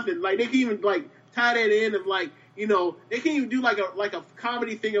 Nothing. Like they can even like tie that in of like they can't even do like a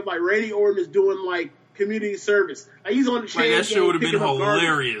comedy thing of like Randy Orton is doing like community service. Like he's on the chain. Like that shit would have been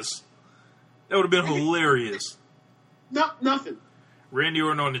hilarious. That would have been hilarious. No, nothing. Randy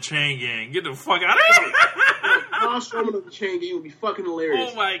Orton on the chain gang. Get the fuck out of here. Braun Strowman on the chain gang would be fucking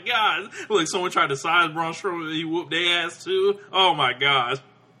hilarious. Oh my god. Look, someone tried to size Braun Strowman and he whooped their ass too. Oh my god.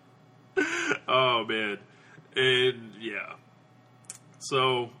 Oh man. And yeah.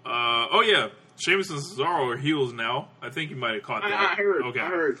 So, Sheamus and Cesaro are heels now. I think you might have caught that. I heard. Okay. I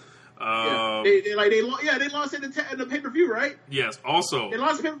heard. They lost in the pay-per-view, right? Yes. Also, they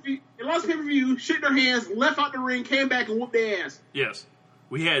lost pay-per-view, shook their hands, left out the ring, came back and whooped their ass. Yes.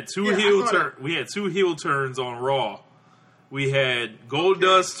 We had two heel turns on Raw. We had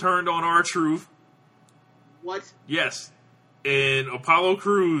Goldust turned on R-Truth. What? Yes. And Apollo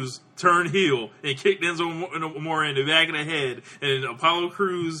Crews turned heel and kicked Enzo Amore in the back of the head. And Apollo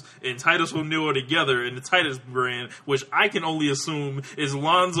Crews and Titus O'Neil are together in the Titus brand, which I can only assume is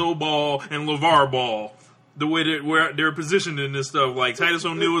Lonzo Ball and LeVar Ball. The way they're positioned in this stuff. Like Titus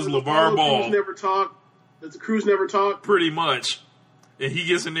O'Neil is LeVar Ball. Does the Crews never talk? Pretty much. And he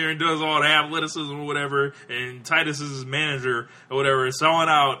gets in there and does all the athleticism or whatever, and Titus is his manager or whatever, selling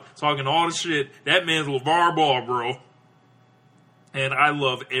out, talking all the shit. That man's LeVar Ball, bro. And I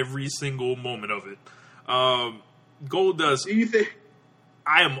love every single moment of it. Goldust. Do you think?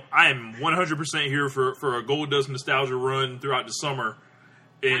 I am 100% here for a Goldust nostalgia run throughout the summer,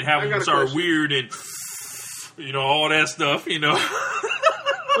 and have them start weird and all that stuff.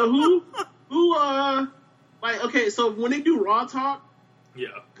 So so when they do Raw Talk, yeah,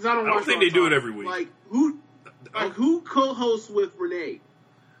 because I don't think they do it every week. Who co-hosts with Renee?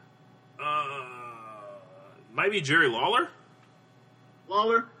 Might be Jerry Lawler.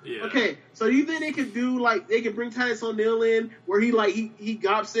 Lawler? Yeah. Okay, so you think they could do, like, they could bring Titus O'Neil in where he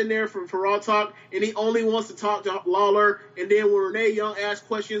gops in there for Raw Talk and he only wants to talk to Lawler, and then when Renee Young asks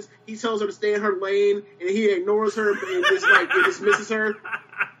questions, he tells her to stay in her lane and he ignores her and just, like, dismisses her?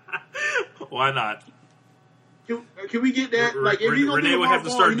 Why not? Can we get that? Like, if Renee would have to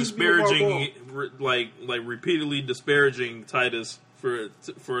start disparaging, like repeatedly disparaging Titus for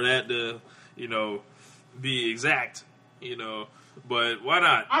that to, be exact, But why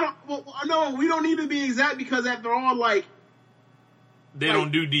not? No, we don't need to be exact because after all, like, they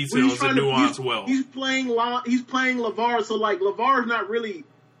don't do details and nuance well. He's playing LeVar, so like LeVar's not really,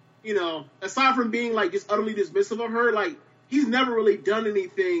 aside from being like just utterly dismissive of her, like he's never really done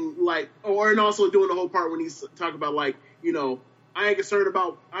anything like, and also doing the whole part when he's talking about like, I ain't concerned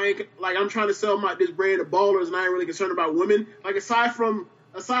about, I'm trying to sell this brand of ballers and I ain't really concerned about women. Like aside from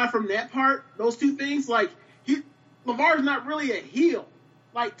that part, those two things, like LeVar's not really a heel.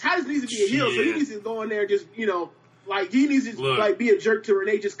 Like Titus needs to be a heel, so he needs to go in there and just, like he needs to be a jerk to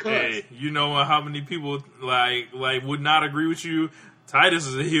Renee just cause. Hey, you know how many people like would not agree with you? Titus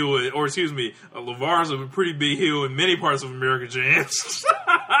is a heel, or excuse me, LeVar's a pretty big heel in many parts of America, James.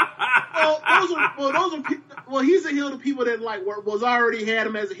 Well, he's a heel to people that like was already had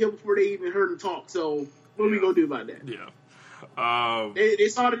him as a heel before they even heard him talk. So what are we gonna do about that? Yeah. They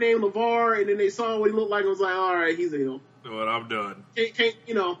saw the name LeVar, and then they saw what he looked like and was like, all right, he's a heel. Well, I'm done. You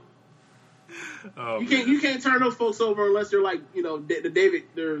can't turn those folks over unless they're like,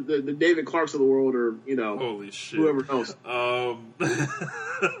 the David Clarks of the world, or, holy shit, whoever else.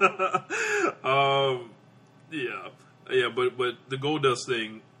 Yeah, but the Goldust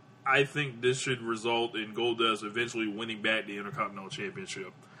thing, I think this should result in Goldust eventually winning back the Intercontinental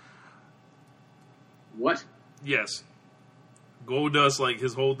Championship. What? Yes. Goldust, like,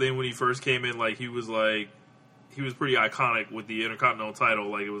 his whole thing when he first came in, like, he was pretty iconic with the Intercontinental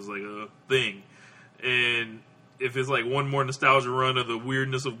title, like, it was like a thing. And if it's like one more nostalgia run of the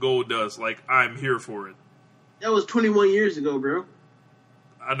weirdness of Goldust, like, I'm here for it. That was 21 years ago, bro.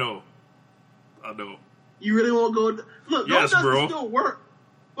 I know. You really want Goldust? Look, yes, Goldust bro. can still work,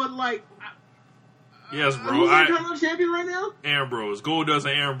 but like, yes, bro. Who's the Intercontinental champion right now? Ambrose. Goldust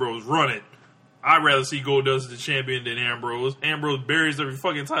and Ambrose, run it. I'd rather see Goldust as the champion than Ambrose. Ambrose buries every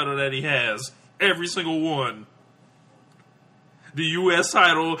fucking title that he has. Every single one. The U.S.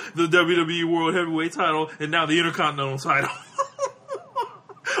 title, the WWE World Heavyweight title, and now the Intercontinental title.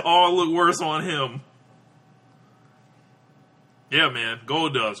 All look worse on him. Yeah, man.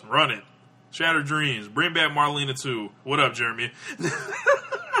 Goldust. Run it. Shattered Dreams. Bring back Marlena 2. What up, Jeremy?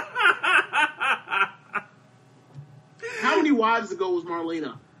 How many wives ago was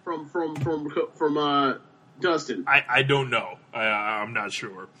Marlena from Dustin? I don't know. I'm not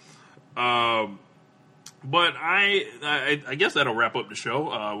sure. But I guess that'll wrap up the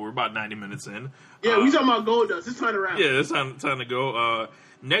show. We're about 90 minutes in. Yeah, we talking about Goldust. It's time to wrap. Yeah, it's time to go.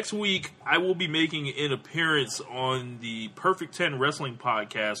 Next week, I will be making an appearance on the Perfect 10 Wrestling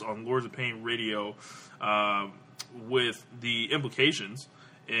podcast on Lords of Pain Radio with the Implications.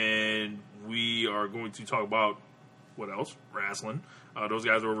 And we are going to talk about, what else? Wrestling. Those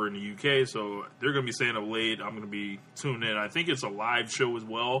guys are over in the UK, so they're going to be staying up late. I'm going to be tuning in. I think it's a live show as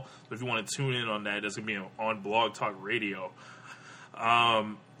well. So if you want to tune in on that, that's going to be on Blog Talk Radio.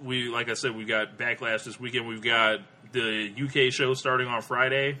 Like I said, we got Backlash this weekend. We've got the UK show starting on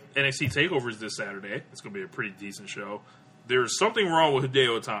Friday. NXT TakeOver is this Saturday. It's going to be a pretty decent show. There's something wrong with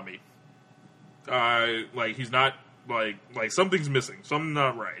Hideo Itami. Like he's not like something's missing. Something's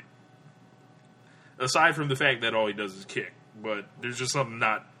not right. Aside from the fact that all he does is kick. But there's just something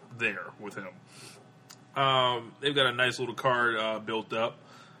not there with him. They've got a nice little card built up.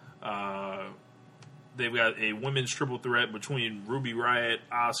 They've got a women's triple threat between Ruby Riott,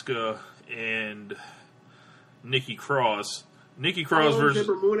 Asuka, and Nikki Cross. Nikki Cross versus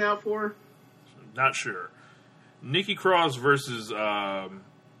Ember Moon out for? Not sure. Nikki Cross versus Ruby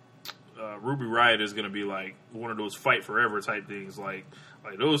Riott is going to be like one of those fight forever type things. Like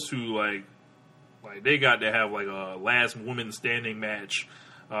those two, like they got to have like a last woman standing match,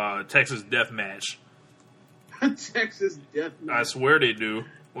 Texas death match. Texas death match. I swear they do.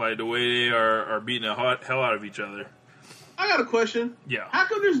 Like the way they are beating the hell out of each other. I got a question. Yeah. How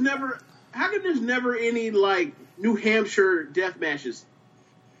come there's never any like New Hampshire death matches?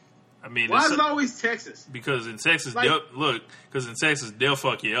 I mean, why is it always Texas? Because in Texas, they'll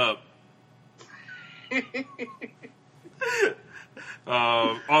fuck you up.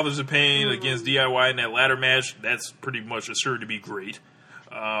 Authors of Pain against DIY in that ladder match, that's pretty much assured to be great.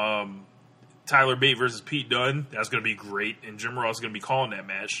 Tyler Bate versus Pete Dunne, that's going to be great, and Jim Ross is going to be calling that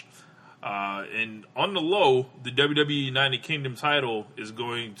match. And on the low, the WWE United Kingdom title is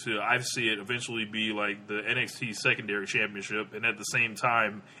going to, I see it, eventually be like the NXT Secondary Championship, and at the same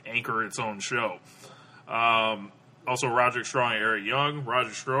time anchor its own show. Also, Roderick Strong and Eric Young.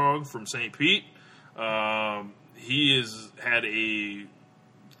 Roderick Strong from St. Pete. He has had a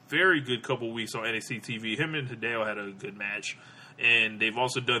very good couple weeks on NXT TV. Him and Hideo had a good match. And they've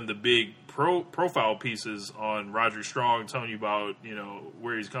also done the big profile pieces on Roderick Strong, telling you about,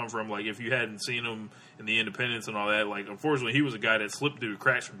 where he's come from. Like, if you hadn't seen him in the independents and all that, like, unfortunately, he was a guy that slipped through the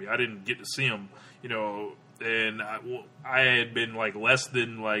cracks for me. I didn't get to see him, and I had been, like, less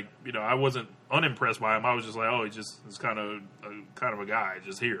than, like, I wasn't unimpressed by him. I was just like, oh, he's kind of a guy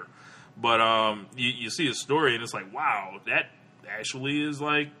just here. But you see his story, and it's like, wow, that actually is,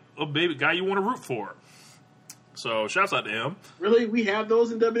 like, a big guy you want to root for. So, shouts out to him. Really? We have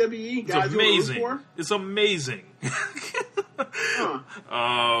those in WWE? Guys it's amazing. You want to root for? It's amazing.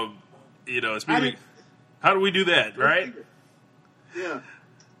 Speaking how do we do that, right? Yeah.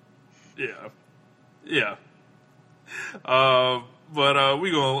 But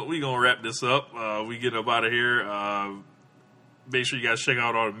we gonna wrap this up. We get up out of here. Make sure you guys check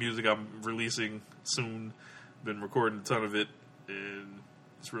out all the music I'm releasing soon. Been recording a ton of it, and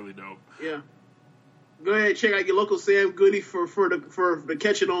it's really dope. Yeah. Go ahead and check out your local Sam Goody for the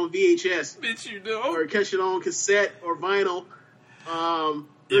Catch It On VHS. Bitch, you know. Or Catch It On cassette or vinyl.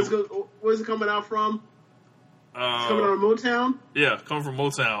 Where's it coming out from? It's coming out of Motown? Yeah, coming from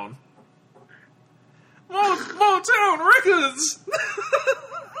Motown. Motown Records!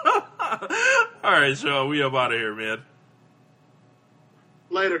 All right, y'all. We up out of here, man.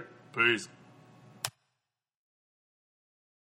 Later. Peace.